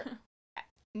 their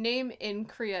name in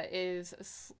Korea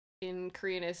in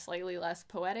Korean is slightly less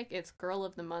poetic. It's Girl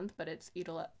of the Month, but it's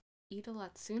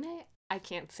Idolatsune? I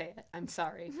can't say it. I'm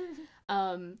sorry.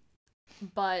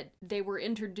 But they were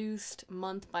introduced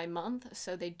month by month,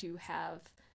 so they do have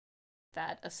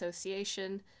that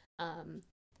association.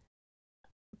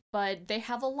 But they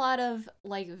have a lot of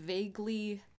like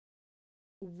vaguely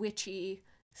witchy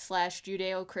 /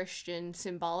 Judeo-Christian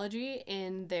symbology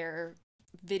in their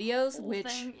videos, Whole which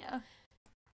thing, yeah.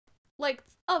 like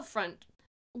upfront,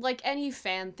 like any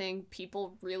fan thing,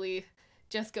 people really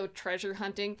just go treasure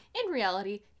hunting. In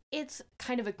reality, it's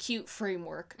kind of a cute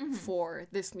framework for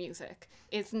this music.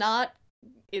 It's not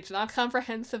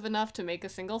comprehensive enough to make a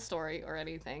single story or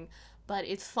anything, but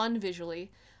it's fun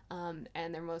visually.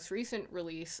 And their most recent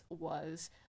release was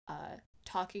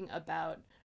talking about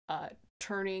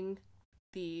turning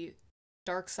the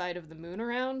dark side of the moon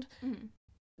around. Mm-hmm.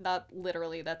 Not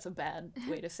literally, that's a bad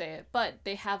way to say it, but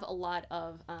they have a lot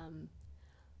of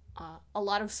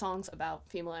songs about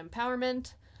female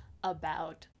empowerment,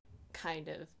 about kind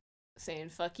of saying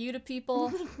fuck you to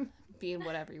people, being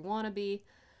whatever you want to be.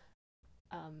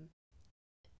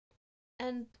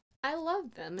 And I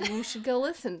love them, and you should go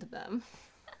listen to them.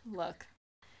 Look.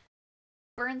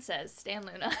 Burn says, Stan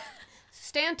Luna.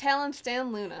 Stan Talon,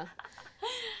 Stan Luna.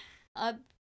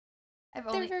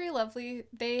 They're very lovely.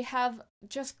 They have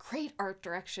just great art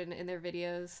direction in their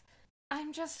videos.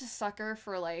 I'm just a sucker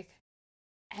for, like,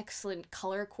 excellent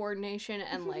color coordination,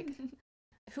 and, like,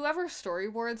 whoever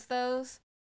storyboards those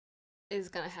is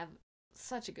gonna have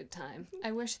such a good time.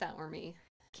 I wish that were me.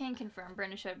 Can confirm,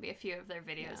 Brenda showed me a few of their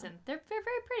videos, Yeah. and they're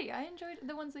very pretty. I enjoyed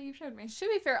the ones that you showed me. To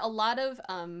be fair, a lot of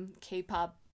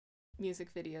K-pop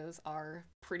music videos are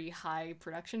pretty high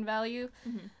production value,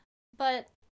 but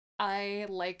I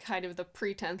like kind of the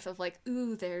pretense of like,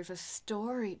 ooh, there's a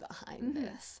story behind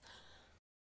this.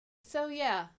 So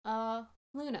yeah,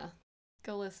 Luna,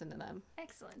 go listen to them.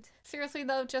 Excellent. Seriously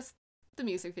though, just the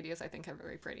music videos I think are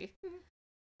very pretty.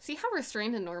 See how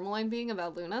restrained and normal I'm being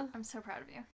about Luna? I'm so proud of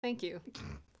you. Thank you.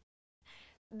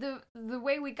 The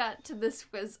way we got to this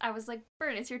was, I was like,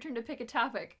 Bern, it's your turn to pick a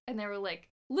topic. And they were like,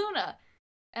 Luna.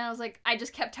 And I was like, I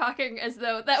just kept talking as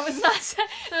though that was not...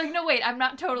 They're like, no, wait, I'm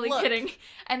not totally kidding.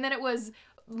 And then it was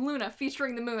Luna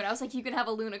featuring the moon. I was like, you can have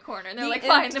a Luna corner. And they're like,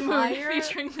 fine, the moon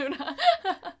featuring Luna.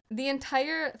 The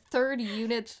entire third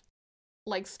unit's,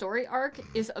 like, story arc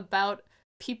is about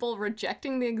people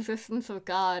rejecting the existence of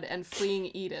God and fleeing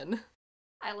Eden.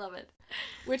 I love it.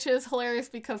 Which is hilarious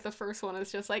because the first one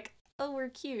is just like, oh, we're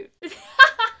cute.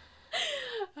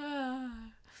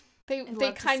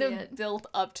 They kind of built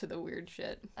up to the weird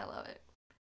shit. I love it.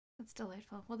 That's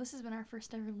delightful. Well, this has been our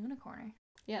first ever Luna Corner.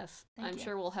 Yes, Thank I'm you.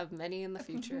 sure we'll have many in the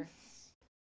future.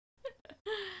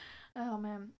 Oh,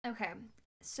 man. Okay.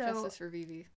 So, Justice for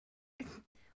Vivi.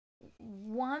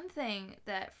 one thing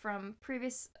that from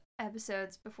previous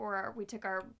episodes before we took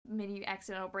our mini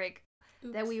accidental break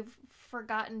that we've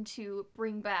forgotten to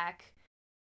bring back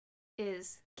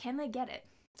is, can they get it?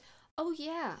 Oh,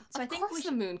 yeah. So of course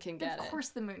the moon can get it. Of course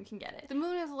the moon can get it. The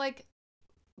moon is like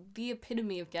the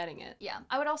epitome of getting it. Yeah.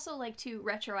 I would also like to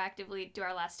retroactively do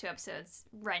our last two episodes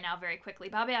right now very quickly.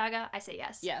 Baba Yaga, I say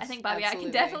yes. Yes, I think Baba Yaga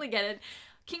can definitely get it.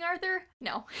 King Arthur?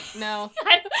 No. No.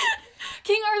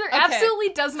 King Arthur absolutely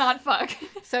does not fuck.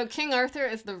 So King Arthur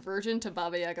is the virgin to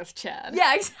Baba Yaga's Chad.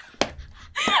 Yeah, exactly.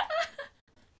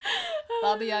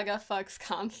 Baba Yaga fucks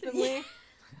constantly.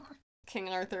 King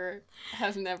Arthur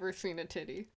has never seen a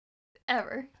titty.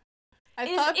 Ever.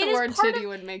 I thought the word titty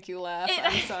would make you laugh.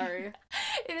 I'm sorry.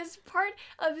 It is part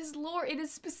of his lore. It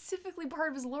is specifically part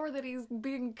of his lore that he's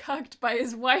being cucked by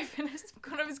his wife and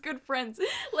one of his good friends.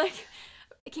 Like,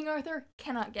 King Arthur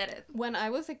cannot get it. When I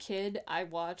was a kid, I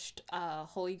watched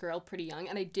Holy Grail pretty young,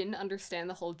 and I didn't understand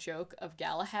the whole joke of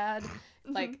Galahad.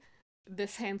 Like,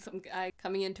 this handsome guy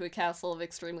coming into a castle of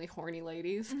extremely horny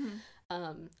ladies.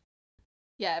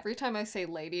 Yeah, every time I say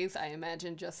ladies, I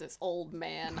imagine just this old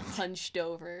man hunched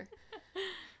over.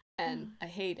 And I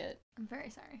hate it. I'm very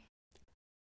sorry.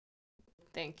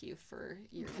 Thank you for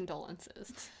your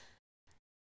condolences.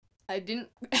 I didn't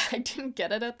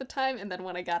get it at the time, and then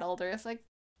when I got older, I was like,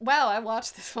 wow, I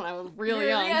watched this when I was really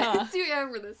young, huh? Too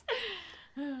young for this.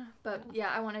 But yeah,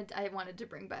 I wanted to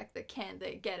bring back the can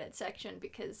they get it section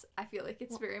because I feel like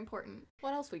it's very important.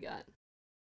 What else we got?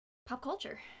 Pop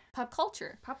culture. Pop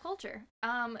culture. Pop culture.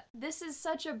 This is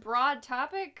such a broad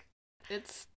topic.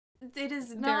 It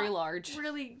is not very large,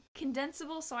 really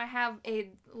condensable, so I have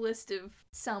a list of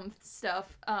some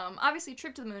stuff. Obviously,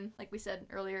 Trip to the Moon, like we said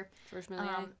earlier, George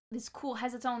Méliès. is cool,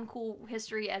 has its own cool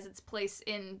history as its place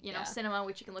in cinema,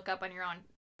 which you can look up on your own.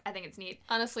 I think it's neat.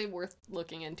 Honestly, worth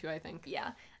looking into, I think.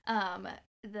 Yeah.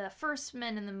 The First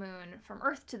Men in the Moon, From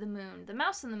Earth to the Moon, The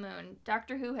Mouse in the Moon,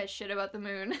 Doctor Who has shit about the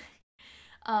moon.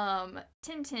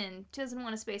 Tintin,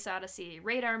 2001: A Space Odyssey,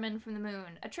 Radar Men from the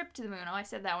Moon, A Trip to the Moon. Oh, I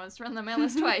said that once. Run on my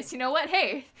list twice. You know what?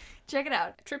 Hey, check it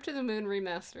out. Trip to the Moon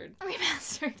remastered.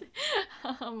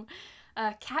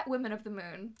 Cat Women of the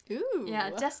Moon. Ooh.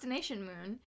 Yeah, Destination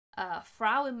Moon.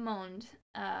 Frau im Mond.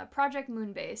 Project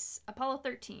Moonbase. Apollo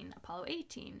 13. Apollo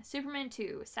 18. Superman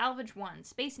 2. Salvage 1.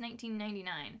 Space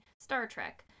 1999. Star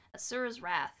Trek. Asura's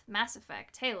Wrath, Mass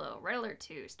Effect, Halo, Red Alert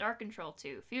 2, Star Control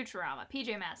 2, Futurama,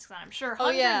 PJ Masks, and I'm sure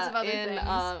hundreds of other things.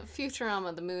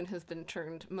 Futurama, the moon has been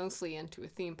turned mostly into a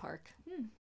theme park.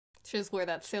 Which is where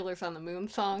that Sailors on the Moon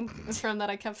song is from that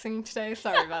I kept singing today.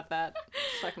 Sorry about that.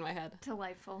 Stuck in my head.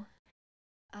 Delightful.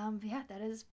 Yeah, that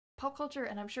is pop culture,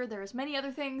 and I'm sure there's many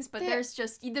other things, but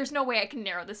there's no way I can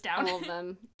narrow this down. All of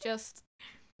them. Just,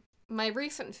 my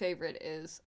recent favorite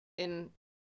is in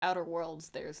Outer Worlds,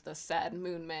 there's the sad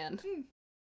moon man.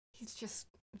 He's just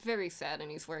very sad,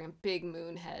 and he's wearing a big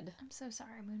moon head. I'm so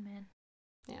sorry, Moon Man.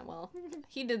 Yeah, well,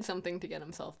 he did something to get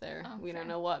himself there. We don't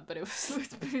know what, but it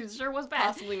sure was bad.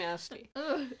 Possibly nasty.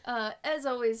 As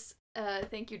always,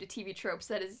 thank you to TV Tropes.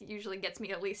 That usually gets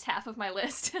me at least half of my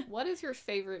list. What is your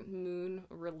favorite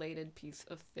moon-related piece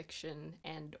of fiction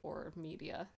and or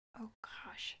media? Oh,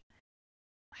 gosh.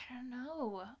 I don't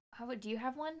know. Do you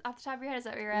have one off the top of your head? Is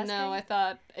that what you're asking? No, I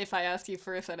thought if I asked you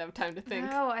first, I'd have time to think.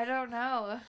 No, I don't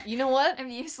know. You know what? I'm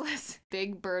useless.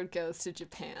 Big Bird Goes to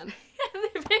Japan.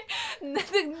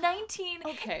 The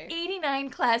 1989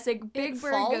 classic Big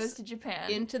Bird Goes to Japan.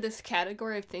 Into this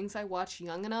category of things I watched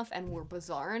young enough and were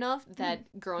bizarre enough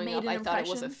that growing up I thought it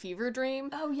was a fever dream.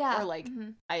 Oh, yeah. Or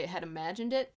I had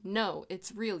imagined it. No,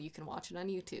 it's real. You can watch it on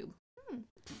YouTube.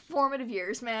 Formative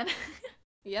years, man.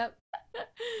 Yep.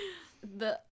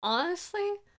 Honestly,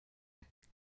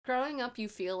 growing up you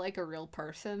feel like a real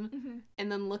person,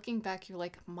 and then looking back you're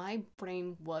like, my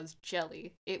brain was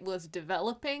jelly. It was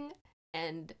developing,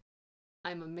 and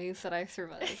I'm amazed that I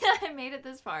survived. I made it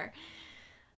this far.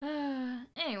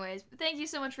 Anyways, thank you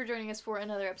so much for joining us for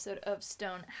another episode of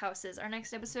Stone Houses. Our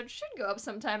next episode should go up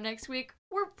sometime next week.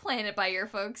 We're playing it by ear,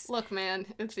 folks. Look, man,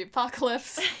 it's the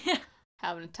apocalypse.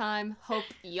 Having a time. Hope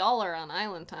y'all are on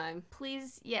island time.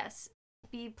 Please, yes,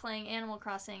 be playing Animal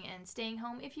Crossing and staying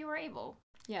home if you are able.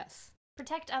 Yes.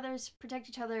 Protect others, protect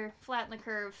each other, flatten the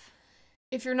curve.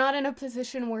 If you're not in a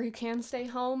position where you can stay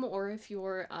home, or if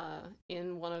you're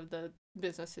in one of the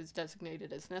businesses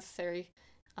designated as necessary,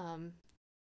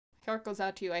 heart goes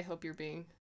out to you. I hope you're being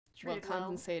well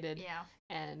compensated. Yeah.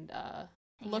 And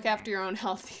look after your own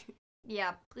health.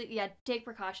 Yeah, take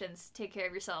precautions. Take care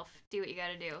of yourself. Do what you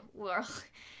gotta do.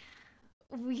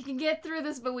 We can get through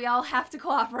this, but we all have to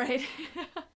cooperate.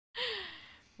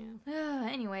 Yeah.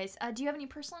 Anyways, do you have any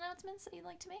personal announcements that you'd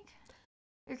like to make?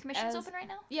 Your commission's open right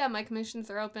now? Yeah, my commissions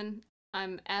are open.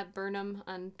 I'm at Burnham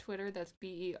on Twitter. That's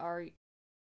BERNUMMM.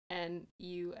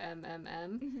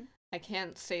 I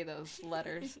can't say those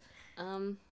letters.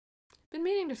 Been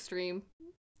meaning to stream.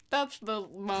 That's the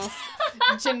most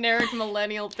generic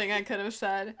millennial thing I could have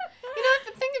said. You know, I've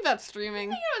been thinking about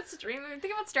streaming.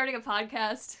 Think about starting a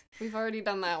podcast. We've already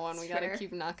done that one. That's we gotta fair.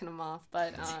 keep knocking them off.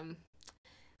 But,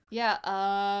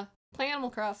 play Animal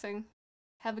Crossing.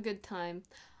 Have a good time.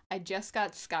 I just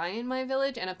got Sky in my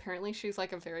village, and apparently she's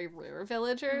like a very rare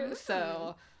villager,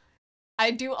 so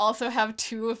I do also have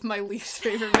two of my least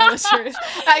favorite villagers.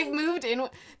 I moved in,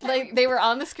 like, they were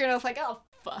on the screen, I was like, oh,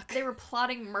 fuck. They were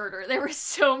plotting murder. They were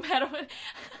so mad at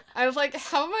I was like,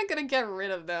 how am I gonna get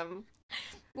rid of them?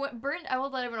 I will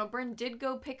let everyone know, Bryn did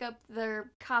go pick up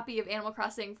their copy of Animal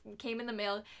Crossing, came in the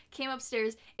mail, came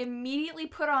upstairs, immediately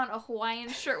put on a Hawaiian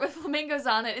shirt with flamingos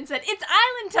on it and said, "It's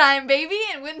island time, baby!"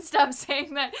 and wouldn't stop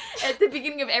saying that at the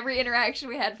beginning of every interaction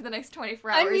we had for the next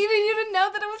 24 hours. I needed you to know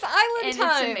that it was island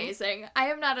time! And it's amazing. I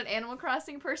am not an Animal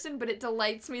Crossing person, but it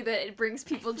delights me that it brings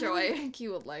people joy. I think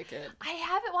you would like it. I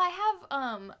have it, well, I have,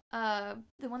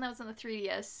 the one that was on the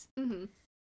 3DS. Mm-hmm.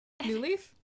 New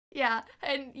Leaf? Yeah,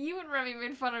 and you and Remy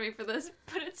made fun of me for this,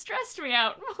 but it stressed me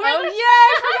out. Oh yeah,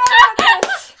 I forgot about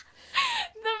this!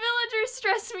 The villagers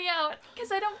stress me out,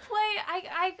 because I don't play,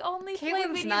 I only play video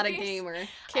games. Caitlin's not a gamer.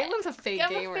 Caitlin's a fake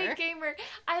gamer. I'm a fake gamer.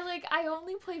 I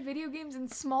only play video games in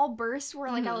small bursts where,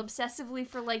 like, I'll obsessively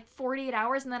for, like, 48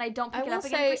 hours, and then I don't pick it up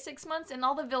again for 6 months, and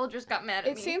all the villagers got mad at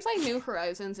me. It seems like New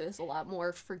Horizons is a lot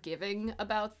more forgiving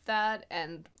about that,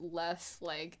 and less,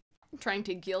 like, trying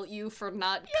to guilt you for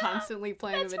not constantly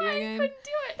playing a video game. I couldn't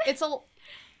do it.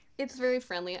 It's very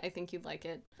friendly. I think you'd like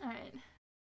it. Alright.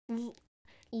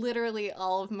 Literally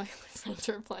all of my friends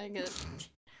are playing it.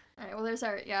 Alright, well there's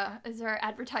our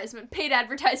advertisement, paid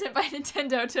advertisement by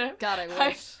Nintendo to God, I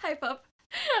wish. hype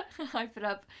it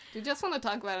up. Do you just want to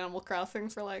talk about Animal Crossing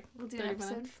for like We'll do 30 an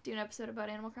episode. minutes? Do an episode about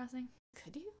Animal Crossing.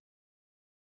 Could you?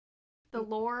 The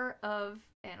lore of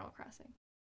Animal Crossing.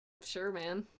 Sure,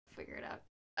 man. Figure it out.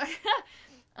 Do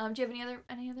you have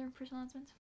any other personal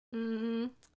announcements?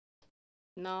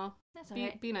 No. That's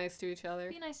alright. Be nice to each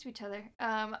other. Be nice to each other.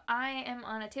 I am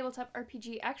on a tabletop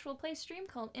RPG actual play stream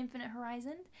called Infinite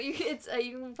Horizon. You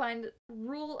can find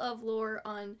Rule of Lore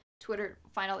on Twitter,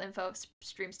 find all info,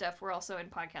 stream stuff. We're also in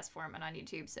podcast form and on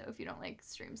YouTube, so if you don't like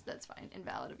streams, that's fine.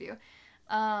 Invalid of you.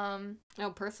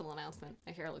 Personal announcement.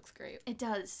 My hair looks great. It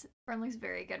does. Bryn looks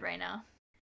very good right now.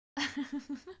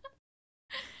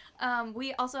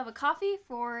 We also have a coffee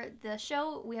for the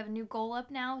show. We have a new goal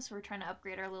up now, so we're trying to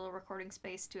upgrade our little recording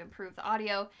space to improve the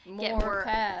audio. Get more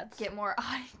pads. Get more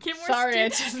Sorry, I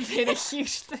just made a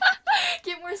huge thing.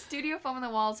 Get more studio foam on the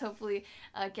walls, hopefully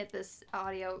get this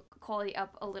audio quality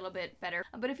up a little bit better.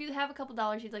 But if you have a couple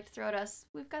dollars you'd like to throw at us,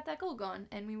 we've got that goal going,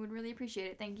 and we would really appreciate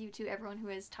it. Thank you to everyone who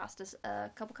has tossed us a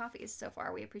couple coffees so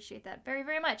far. We appreciate that very,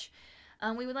 very much.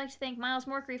 We would like to thank Miles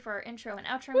Morkery for our intro and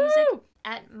outro music,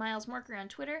 at Miles Morkery on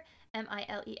Twitter,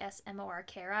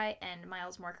 MilesMorkery, and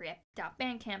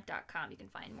milesmorkery.bandcamp.com. You can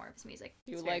find more of his music.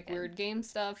 If you like weird game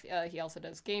stuff, he also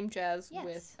does game jazz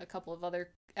with a couple of other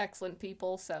excellent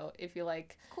people, so if you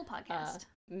like cool podcast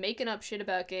making up shit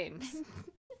about games,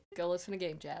 go listen to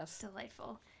Game Jazz.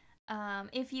 Delightful.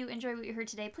 If you enjoyed what you heard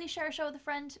today, please share our show with a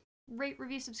friend, rate,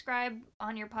 review, subscribe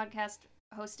on your podcast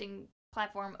hosting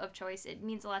platform of choice. It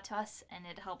means a lot to us, and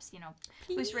it helps,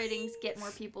 boost ratings, get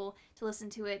more people to listen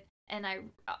to it, and I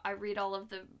read all of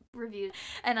the reviews,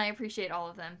 and I appreciate all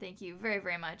of them. Thank you very,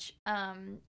 very much.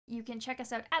 You can check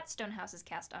us out at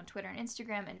Stonehousescast on Twitter and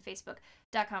Instagram, and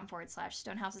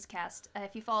facebook.com/Stonehousescast.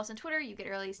 If you follow us on Twitter, you get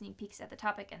early sneak peeks at the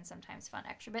topic and sometimes fun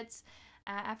extra bits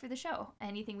after the show.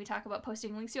 Anything we talk about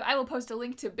posting links to, I will post a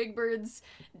link to Big Bird's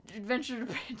Adventure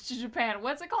to Japan.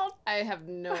 What's it called? I have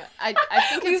no... I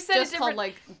think it's just called,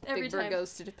 like, Big Bird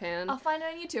Goes to Japan. I'll find it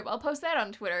on YouTube. I'll post that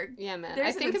on Twitter. Yeah, man.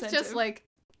 I think it's just, like,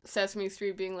 Sesame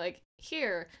Street being like,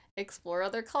 here, explore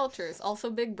other cultures. Also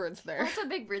Big Bird's there. Also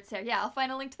Big Bird's there. Yeah, I'll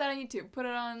find a link to that on YouTube. Put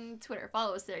it on Twitter.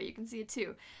 Follow us there. You can see it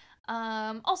too.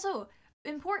 Also,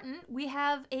 important, we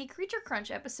have a Creature Crunch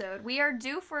episode. We are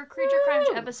due for a Creature Crunch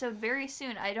episode very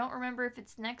soon. I don't remember if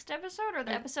it's next episode or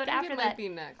the episode after that. It might be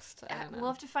next. I don't know.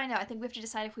 We'll have to find out. I think we have to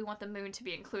decide if we want the moon to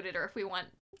be included or if we want...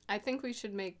 I think we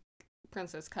should make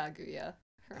Princess Kaguya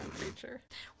her own creature.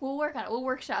 We'll work on it. We'll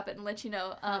workshop it and let you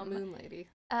know. Moon Lady.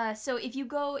 So if you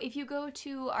go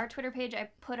to our Twitter page, I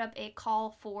put up a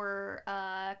call for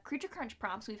Creature Crunch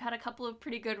prompts. We've had a couple of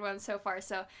pretty good ones so far,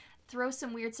 so throw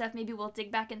some weird stuff. Maybe we'll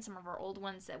dig back in some of our old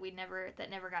ones that never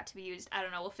got to be used. I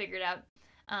don't know, we'll figure it out.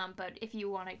 But if you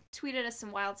want to tweet at us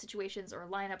some wild situations or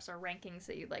lineups or rankings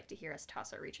that you'd like to hear us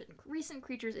toss our recent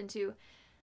creatures into,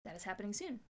 that is happening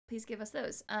soon. Please give us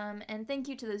those. And thank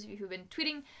you to those of you who've been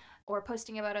tweeting or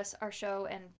posting about us, our show,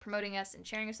 and promoting us and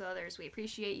sharing us with others. We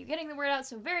appreciate you getting the word out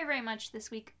so very, very much.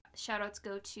 This week, shoutouts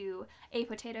go to A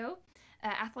Potato,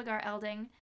 Athlegar Elding,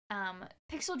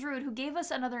 Pixel Druid, who gave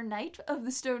us another Knight of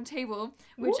the Stone Table,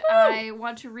 which I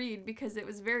want to read because it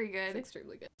was very good. It's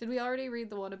extremely good. Did we already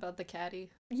read the one about the caddy?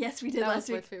 Yes, we did last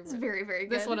week. It was very, very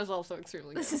good. This one is also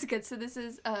extremely good. This is good. So this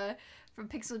is from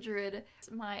Pixel Druid.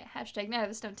 My hashtag Knight of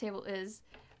the Stone Table is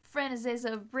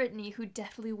Franzesa of Brittany, who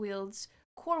deftly wields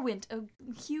Corwint, a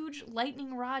huge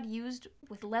lightning rod used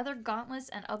with leather gauntlets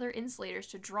and other insulators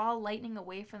to draw lightning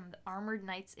away from the armored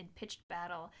knights in pitched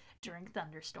battle during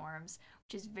thunderstorms,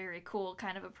 which is very cool,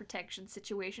 kind of a protection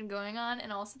situation going on,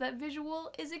 and also that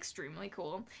visual is extremely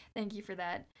cool. Thank you for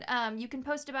that. You can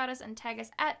post about us and tag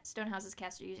us at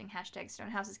StonehousesCast or using hashtag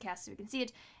StonehousesCast so we can see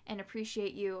it and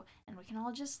appreciate you, and we can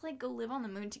all just, like, go live on the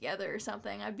moon together or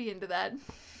something. I'd be into that.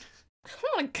 I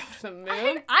don't want to go to the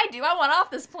moon. I do. I want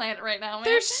off this planet right now, man.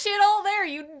 There's shit all there.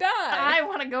 You die. I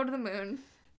want to go to the moon.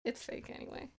 It's fake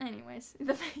anyway. Anyways,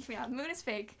 the moon is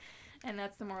fake, and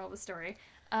that's the moral of the story.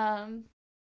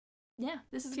 Yeah,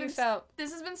 this has Peace been out.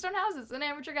 This has been Stone Houses, an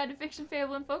amateur guide to fiction,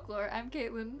 fable, and folklore. I'm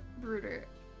Caitlin Bruder.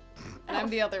 And I'm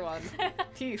the other one.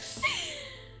 Peace.